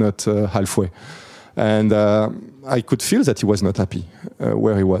 It's not halfway. And I could feel that he was not happy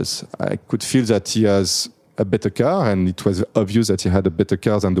where he was. I could feel that he has a better car, and it was obvious that he had a better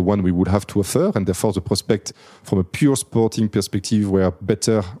car than the one we would have to offer, and therefore the prospect from a pure sporting perspective were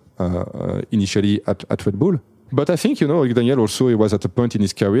better initially at Red Bull. But I think, Daniel also, he was at a point in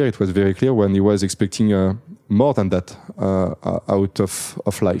his career, it was very clear when he was expecting more than that out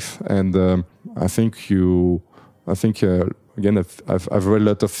of life. And I think again, I've read a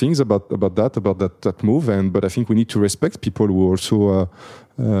lot of things about that move, but I think we need to respect people who also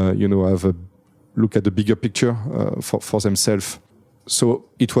have a look at the bigger picture for themselves. So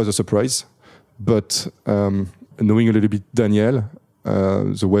it was a surprise, but knowing a little bit Daniel,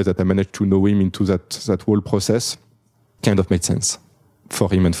 the way that I managed to know him into that whole process kind of made sense for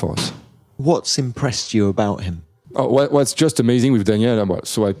him and for us. What's impressed you about him? What's just amazing with Daniel,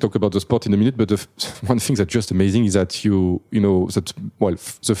 so I talk about the sport in a minute, but one thing that's just amazing is that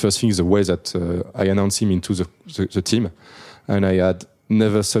the first thing is the way that I announced him into the team, and I had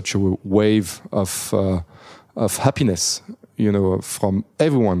never such a wave of happiness, from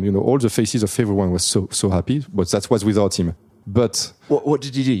everyone. All the faces of everyone was so happy, but that was without him. But what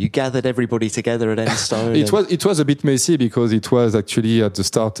did you do? You gathered everybody together at Enstone? It was a bit messy because it was actually at the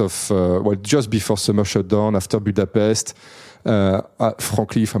start of just before summer shutdown, after Budapest.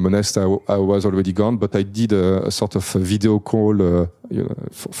 Frankly, if I'm honest, I was already gone, but I did a sort of a video call.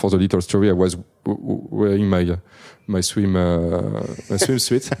 For the little story, I was wearing my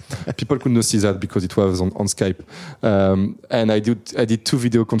swimsuit. People could not see that because it was on Skype. And I did 2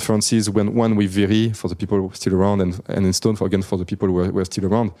 video conferences. One with Viry for the people who were still around, and Enstone for the people who were still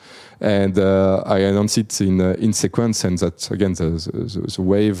around. And I announced it in sequence, and that again the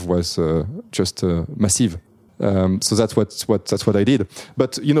wave was just massive. So that's what I did.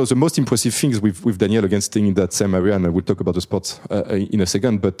 But the most impressive things with Daniel, again staying in that same area, and we'll talk about the sport in a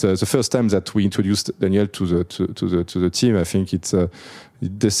second. But the first time that we introduced Daniel to the team, I think it's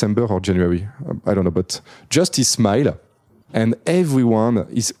December or January, I don't know. But just his smile, and everyone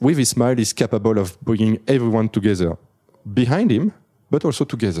with his smile is capable of bringing everyone together behind him, but also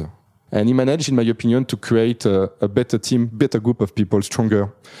together. And he managed, in my opinion, to create a better team, better group of people,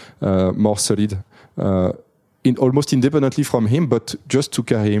 stronger, more solid. Almost independently from him, but just to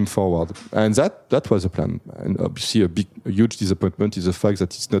carry him forward. And that was the plan. And obviously a huge disappointment is the fact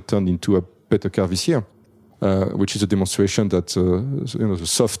that it's not turned into a better car this year, which is a demonstration that the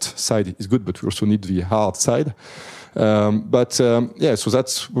soft side is good, but we also need the hard side. So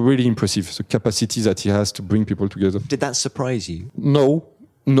that's really impressive, the capacity that he has to bring people together. Did that surprise you?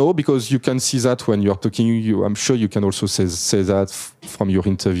 No, because you can see that when you're talking. I'm sure you can also say that from your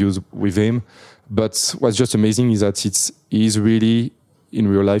interviews with him. But what's just amazing is that he's really in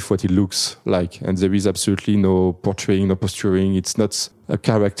real life what he looks like, and there is absolutely no portraying, no posturing. It's not a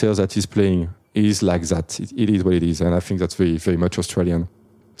character that he's playing. He's like that. It is what it is, and I think that's very, very much Australian.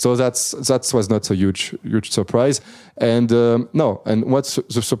 So that was not a huge surprise. And and what's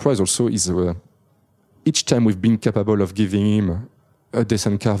the surprise also is each time we've been capable of giving him a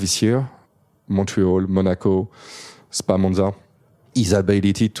decent car this year, Montreal, Monaco, Spa, Monza, his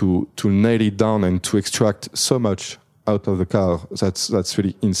ability to nail it down and to extract so much out of the car, that's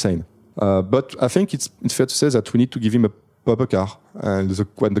really insane. But I think it's fair to say that we need to give him a proper car. And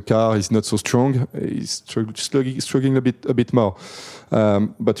when the car is not so strong, he's struggling a bit more.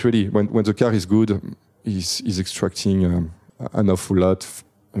 But really, when the car is good, he's extracting an awful lot,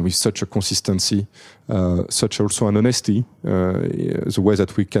 and with such a consistency, such also an honesty, the way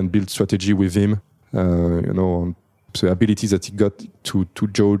that we can build strategy with him, the ability that he got to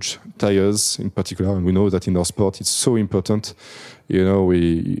judge tires in particular, and we know that in our sport it's so important.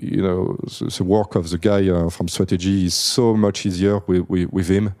 The work of the guy from strategy is so much easier with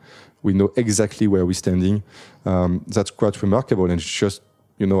him. We know exactly where we're standing. That's quite remarkable, and it's just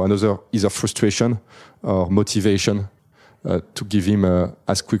another either frustration or motivation to give him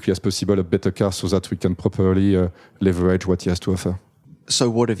as quickly as possible a better car so that we can properly leverage what he has to offer. So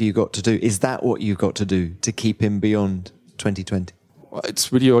what have you got to do? Is that what you've got to do to keep him beyond 2020? Well,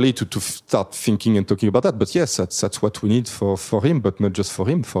 it's really early to start thinking and talking about that. But yes, that's what we need for him, but not just for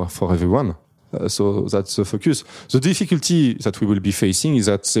him, for everyone. So that's the focus. The difficulty that we will be facing is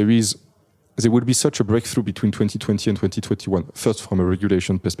that there will be such a breakthrough between 2020 and 2021. First, from a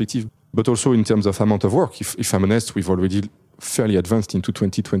regulation perspective, but also in terms of amount of work. If I'm honest, we've already fairly advanced into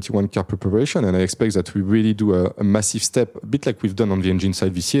 2021 car preparation, and I expect that we really do a massive step, a bit like we've done on the engine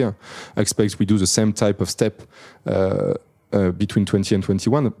side this year. I expect we do the same type of step between 20 and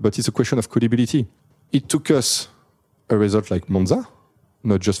 21, but it's a question of credibility. It took us a result like Monza,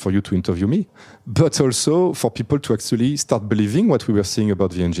 not just for you to interview me, but also for people to actually start believing what we were saying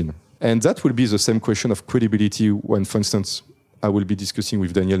about the engine. And that will be the same question of credibility when, for instance, I will be discussing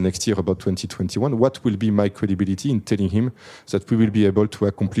with Daniel next year about 2021. What will be my credibility in telling him that we will be able to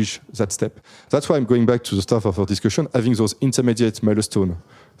accomplish that step? That's why I'm going back to the start of our discussion, having those intermediate milestones.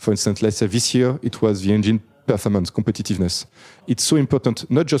 For instance, let's say this year it was the engine performance, competitiveness. It's so important,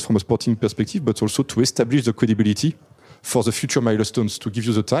 not just from a sporting perspective, but also to establish the credibility for the future milestones, to give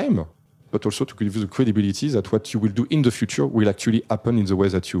you the time, but also to give you the credibility that what you will do in the future will actually happen in the way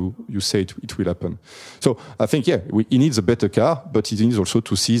that you say it will happen. So I think, he needs a better car, but he needs also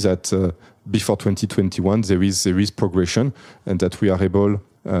to see that before 2021 there is progression, and that we are able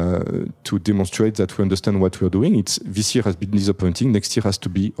to demonstrate that we understand what we are doing. This year has been disappointing. Next year has to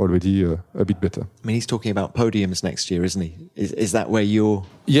be already a bit better. I mean, he's talking about podiums next year, isn't he? Is that where you're...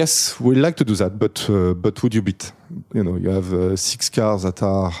 Yes, we like to do that, but would you beat? You have 6 cars that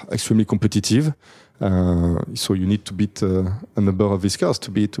are extremely competitive, so you need to beat a number of these cars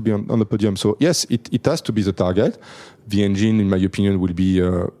to be on the podium. So yes, it has to be the target. The engine, in my opinion, will be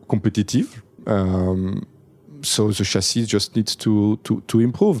competitive. So the chassis just needs to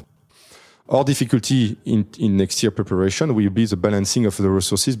improve. Our difficulty in next year preparation will be the balancing of the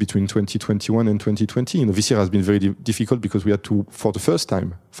resources between 2021 and 2020. This year has been very difficult because we had to, for the first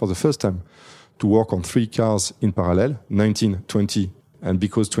time, to work on 3 cars in parallel, 19, 20, and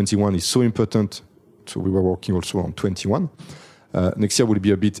because 21 is so important, so we were working also on 21. Next year will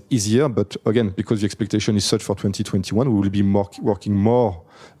be a bit easier, but again, because the expectation is such for 2021, we will be working more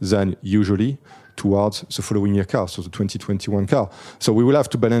than usually towards the following year car, so the 2021 car. So we will have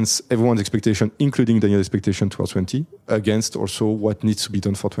to balance everyone's expectation, including Daniel's expectation towards 20, against also what needs to be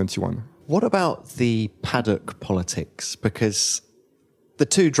done for 21. What about the paddock politics? Because the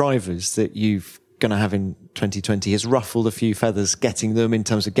 2 drivers that you've going to have in 2020 has ruffled a few feathers. Getting them, in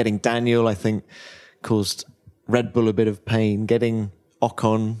terms of getting Daniel, I think, caused Red Bull a bit of pain. Getting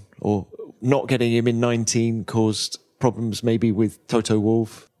Ocon, or not getting him in 19, caused problems maybe with Toto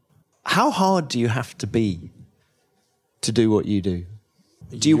Wolff. How hard do you have to be to do what you do?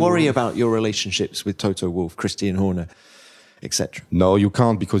 Do you worry about your relationships with Toto Wolff, Christian Horner, etc.? No, you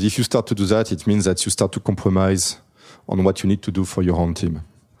can't, because if you start to do that, it means that you start to compromise on what you need to do for your own team.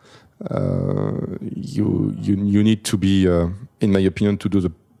 You need to be, in my opinion, to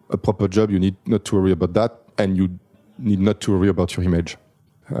do a proper job. You need not to worry about that, and you need not to worry about your image.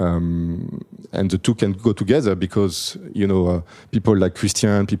 And the two can go together because, people like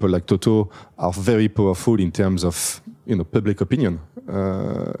Christian, people like Toto are very powerful in terms of, public opinion,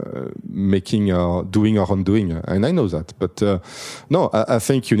 doing our own doing. And I know that. But no, I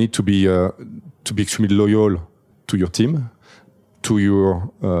think you need to be extremely loyal to your team, to your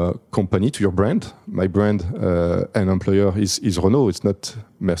company, to your brand. My brand and employer is Renault. It's not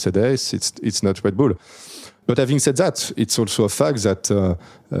Mercedes. It's not Red Bull. But having said that, it's also a fact that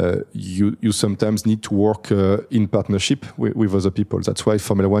you sometimes need to work in partnership with other people. That's why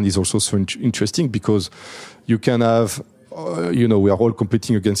Formula One is also so interesting, because you can have, we are all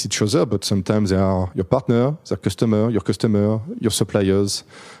competing against each other, but sometimes they are your partner, your customer, your suppliers.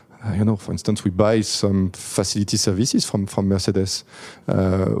 For instance, we buy some facility services from Mercedes.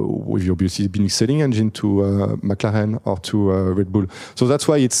 We've obviously been selling engine to McLaren or to Red Bull. So that's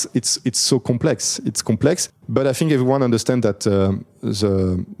why it's so complex. It's complex, but I think everyone understands that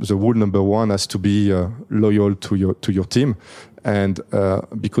the rule number 1 has to be loyal to your team, and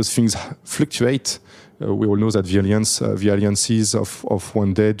because things fluctuate. We all know that the alliances of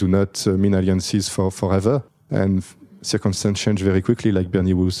one day do not mean alliances for forever, and circumstances change very quickly, like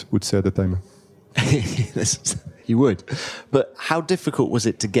Bernie would say at the time. You would. But how difficult was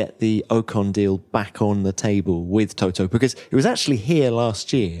it to get the Ocon deal back on the table with Toto? Because it was actually here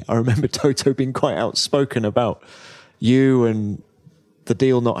last year. I remember Toto being quite outspoken about you and the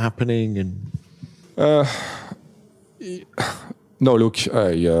deal not happening. And no, look,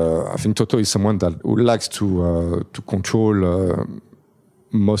 I think Toto is someone who likes to control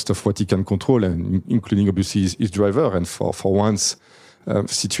most of what he can control, and including obviously his driver. And for once, the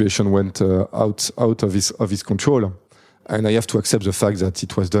situation went out of his control. And I have to accept the fact that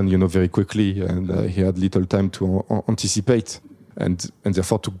it was done, very quickly, and he had little time to anticipate, and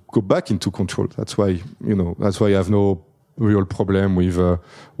therefore to go back into control. That's why I have no real problem with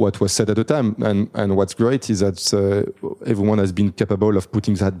what was said at the time. And what's great is that everyone has been capable of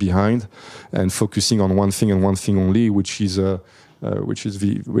putting that behind and focusing on one thing and one thing only, which is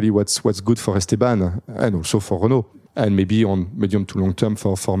really what's good for Esteban and also for Renault, and maybe on medium to long term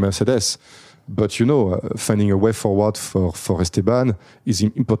for Mercedes. But finding a way forward for Esteban is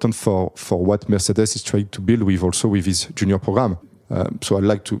important for what Mercedes is trying to build with his junior program. So I'd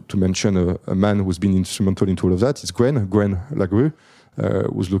like to mention a man who's been instrumental into all of that. It's Gwen Lagrue,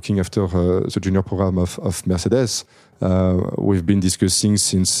 who's looking after the junior program of Mercedes. We've been discussing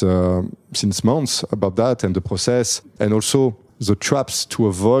since months about that and the process, and also the traps to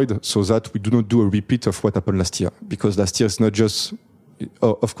avoid, so that we do not do a repeat of what happened last year. Because last year is not just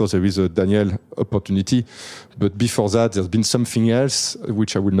of course, there is a Daniel opportunity, but before that, there's been something else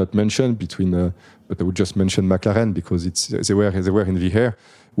which I will not mention but I would just mention McLaren because they were in the air,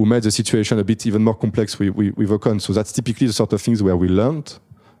 who made the situation a bit even more complex with Ocon. So that's typically the sort of things where we learned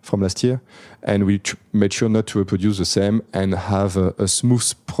from last year, and we made sure not to reproduce the same and have a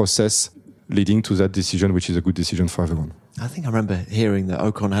smooth process leading to that decision, which is a good decision for everyone. I think I remember hearing that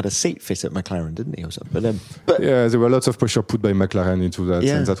Ocon had a seat fit at McLaren, didn't he, or something? But yeah, there were lots of pressure put by McLaren into that,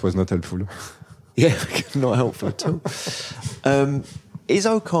 and that was not helpful. Yeah, not helpful at all. Is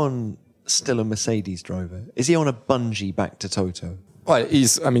Ocon still a Mercedes driver? Is he on a bungee back to Toto? Well,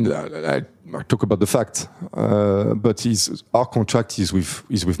 I talk about the fact, but our contract is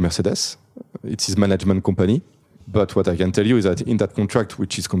with Mercedes. It's his management company. But what I can tell you is that in that contract,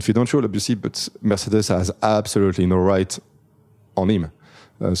 which is confidential, obviously, but Mercedes has absolutely no right on him.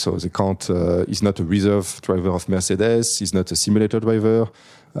 So they can't, he's not a reserve driver of Mercedes. He's not a simulator driver.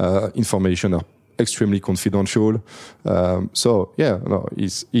 Information are extremely confidential. He's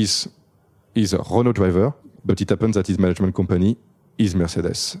a Renault driver, but it happens that his management company is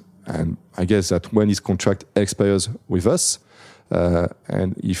Mercedes. And I guess that when his contract expires with us,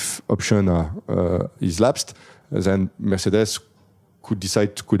 and if option is lapsed, then Mercedes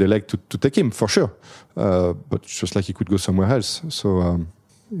could elect to take him for sure. But just like he could go somewhere else. So,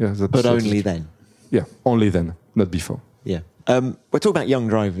 but only then. Yeah, only then, not before. Yeah. We're talking about young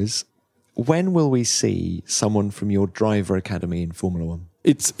drivers. When will we see someone from your driver academy in Formula One?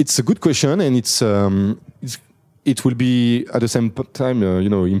 It's a good question, and it will be at the same time,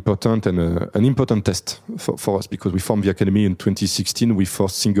 important and an important test for us, because we formed the academy in 2016 with a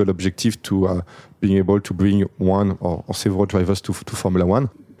single objective to being able to bring one or several drivers to Formula One.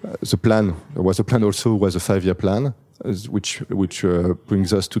 The plan was a 5-year plan, which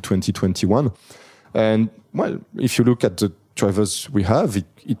brings us to 2021. And well, if you look at the drivers we have,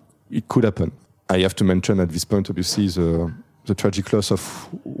 it could happen. I have to mention at this point, obviously, the tragic loss of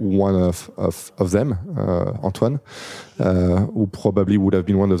one of them, Antoine, who probably would have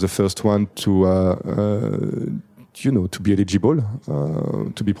been one of the first one to be eligible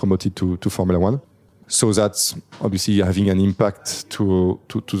to be promoted to Formula One. So that's obviously having an impact to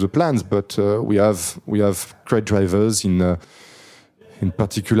the plans. But we have great drivers in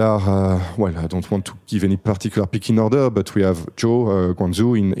particular. I don't want to give any particular pick in order, but we have Zhou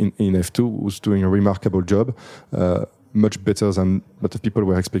Guanzu in F2, who's doing a remarkable job. Much better than a lot of people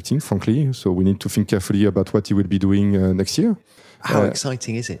were expecting, frankly. So we need to think carefully about what he will be doing next year. How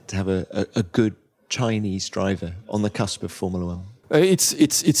exciting is it to have a good Chinese driver on the cusp of Formula One? It's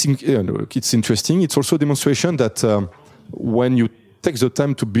interesting. It's also a demonstration that when you take the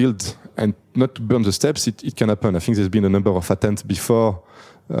time to build and not to burn the steps, it can happen. I think there's been a number of attempts before.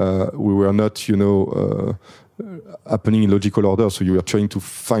 We were not, happening in logical order. So you were trying to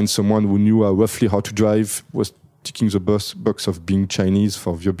find someone who knew roughly how to drive, was ticking the box of being Chinese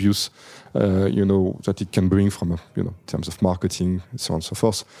for the abuse, that it can bring from, in terms of marketing and so on and so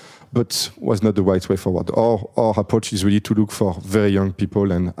forth, but was not the right way forward. Our approach is really to look for very young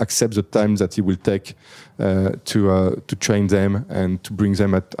people and accept the time that it will take to train them and to bring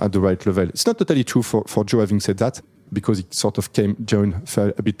them at the right level. It's not totally true for Zhou, having said that, because it sort of joined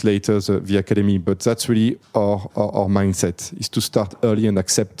a bit later the academy, but that's really our mindset, is to start early and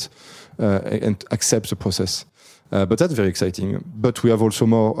accept the process. But that's very exciting. But we have also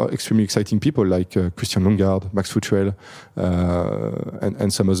more extremely exciting people like Christian Longard, Max Futrell,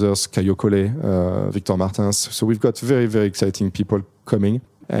 and some others, Caio Collet, Victor Martins. So we've got very, very exciting people coming.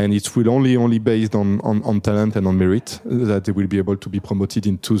 And it will only based on talent and on merit that they will be able to be promoted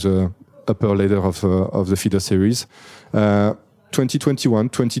into the upper ladder of the feeder series. 2021,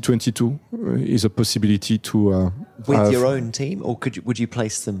 2022 is a possibility to... With your own team, or would you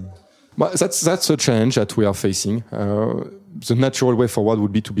place them... Well, that's a challenge that we are facing. The natural way forward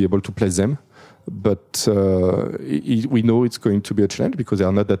would be to be able to place them, but we know it's going to be a challenge because there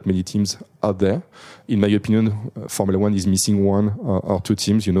are not that many teams out there. In my opinion, Formula One is missing one or two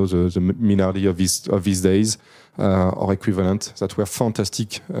teams. The Minardi of these days, or equivalent, that were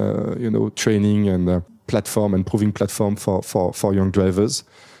fantastic. Training and platform and proving platform for young drivers.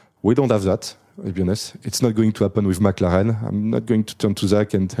 We don't have that. I'll be honest, it's not going to happen with McLaren. I'm not going to turn to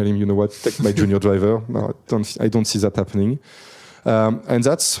Zach and tell him, you know what, take my junior driver. No, I don't see that happening. And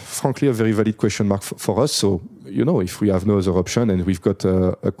that's frankly a very valid question mark for us. So, if we have no other option and we've got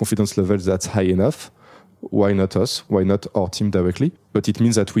a confidence level that's high enough, why not us? Why not our team directly? But it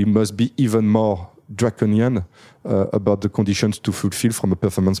means that we must be even more draconian about the conditions to fulfill from a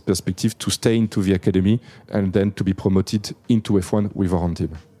performance perspective to stay into the academy and then to be promoted into F1 with our own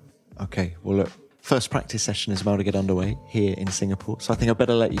team. Okay, well, look, first practice session is about to get underway here in Singapore. So I think I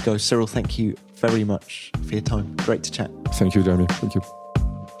better let you go. Cyril, thank you very much for your time. Great to chat. Thank you, Jeremy. Thank you.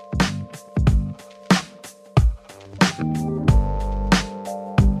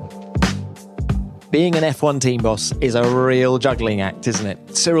 Being an F1 team boss is a real juggling act, isn't it?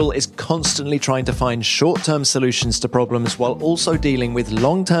 Cyril is constantly trying to find short-term solutions to problems while also dealing with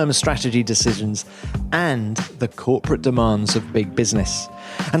long-term strategy decisions and the corporate demands of big business.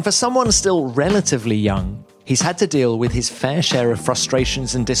 And for someone still relatively young, he's had to deal with his fair share of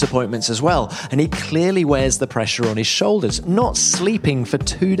frustrations and disappointments as well, and he clearly wears the pressure on his shoulders. Not sleeping for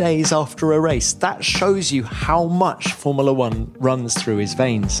 2 days after a race, that shows you how much Formula One runs through his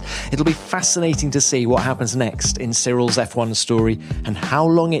veins. It'll be fascinating to see what happens next in Cyril's F1 story and how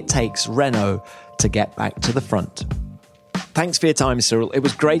long it takes Renault to get back to the front. Thanks for your time, Cyril. It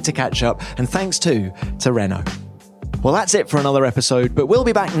was great to catch up, and thanks too to Renault. Well, that's it for another episode, but we'll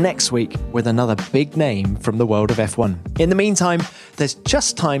be back next week with another big name from the world of F1. In the meantime, there's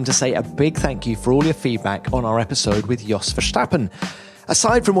just time to say a big thank you for all your feedback on our episode with Jos Verstappen.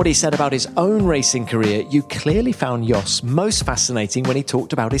 Aside from what he said about his own racing career, you clearly found Jos most fascinating when he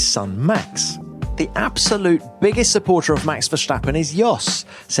talked about his son Max. The absolute biggest supporter of Max Verstappen is Jos,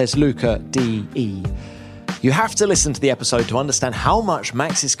 says Luca DE. You have to listen to the episode to understand how much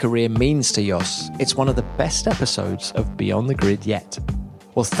Max's career means to Jos. It's one of the best episodes of Beyond the Grid yet.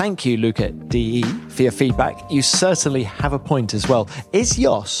 Well, thank you, Luca DE, for your feedback. You certainly have a point as well. Is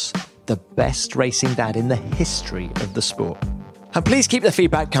Jos the best racing dad in the history of the sport? And please keep the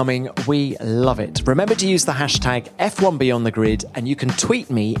feedback coming. We love it. Remember to use the hashtag F1BeyondTheGrid, and you can tweet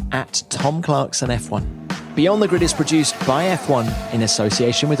me at Tom Clarkson F1. Beyond the Grid is produced by F1 in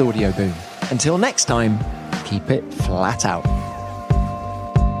association with Audioboom. Until next time, keep it flat out.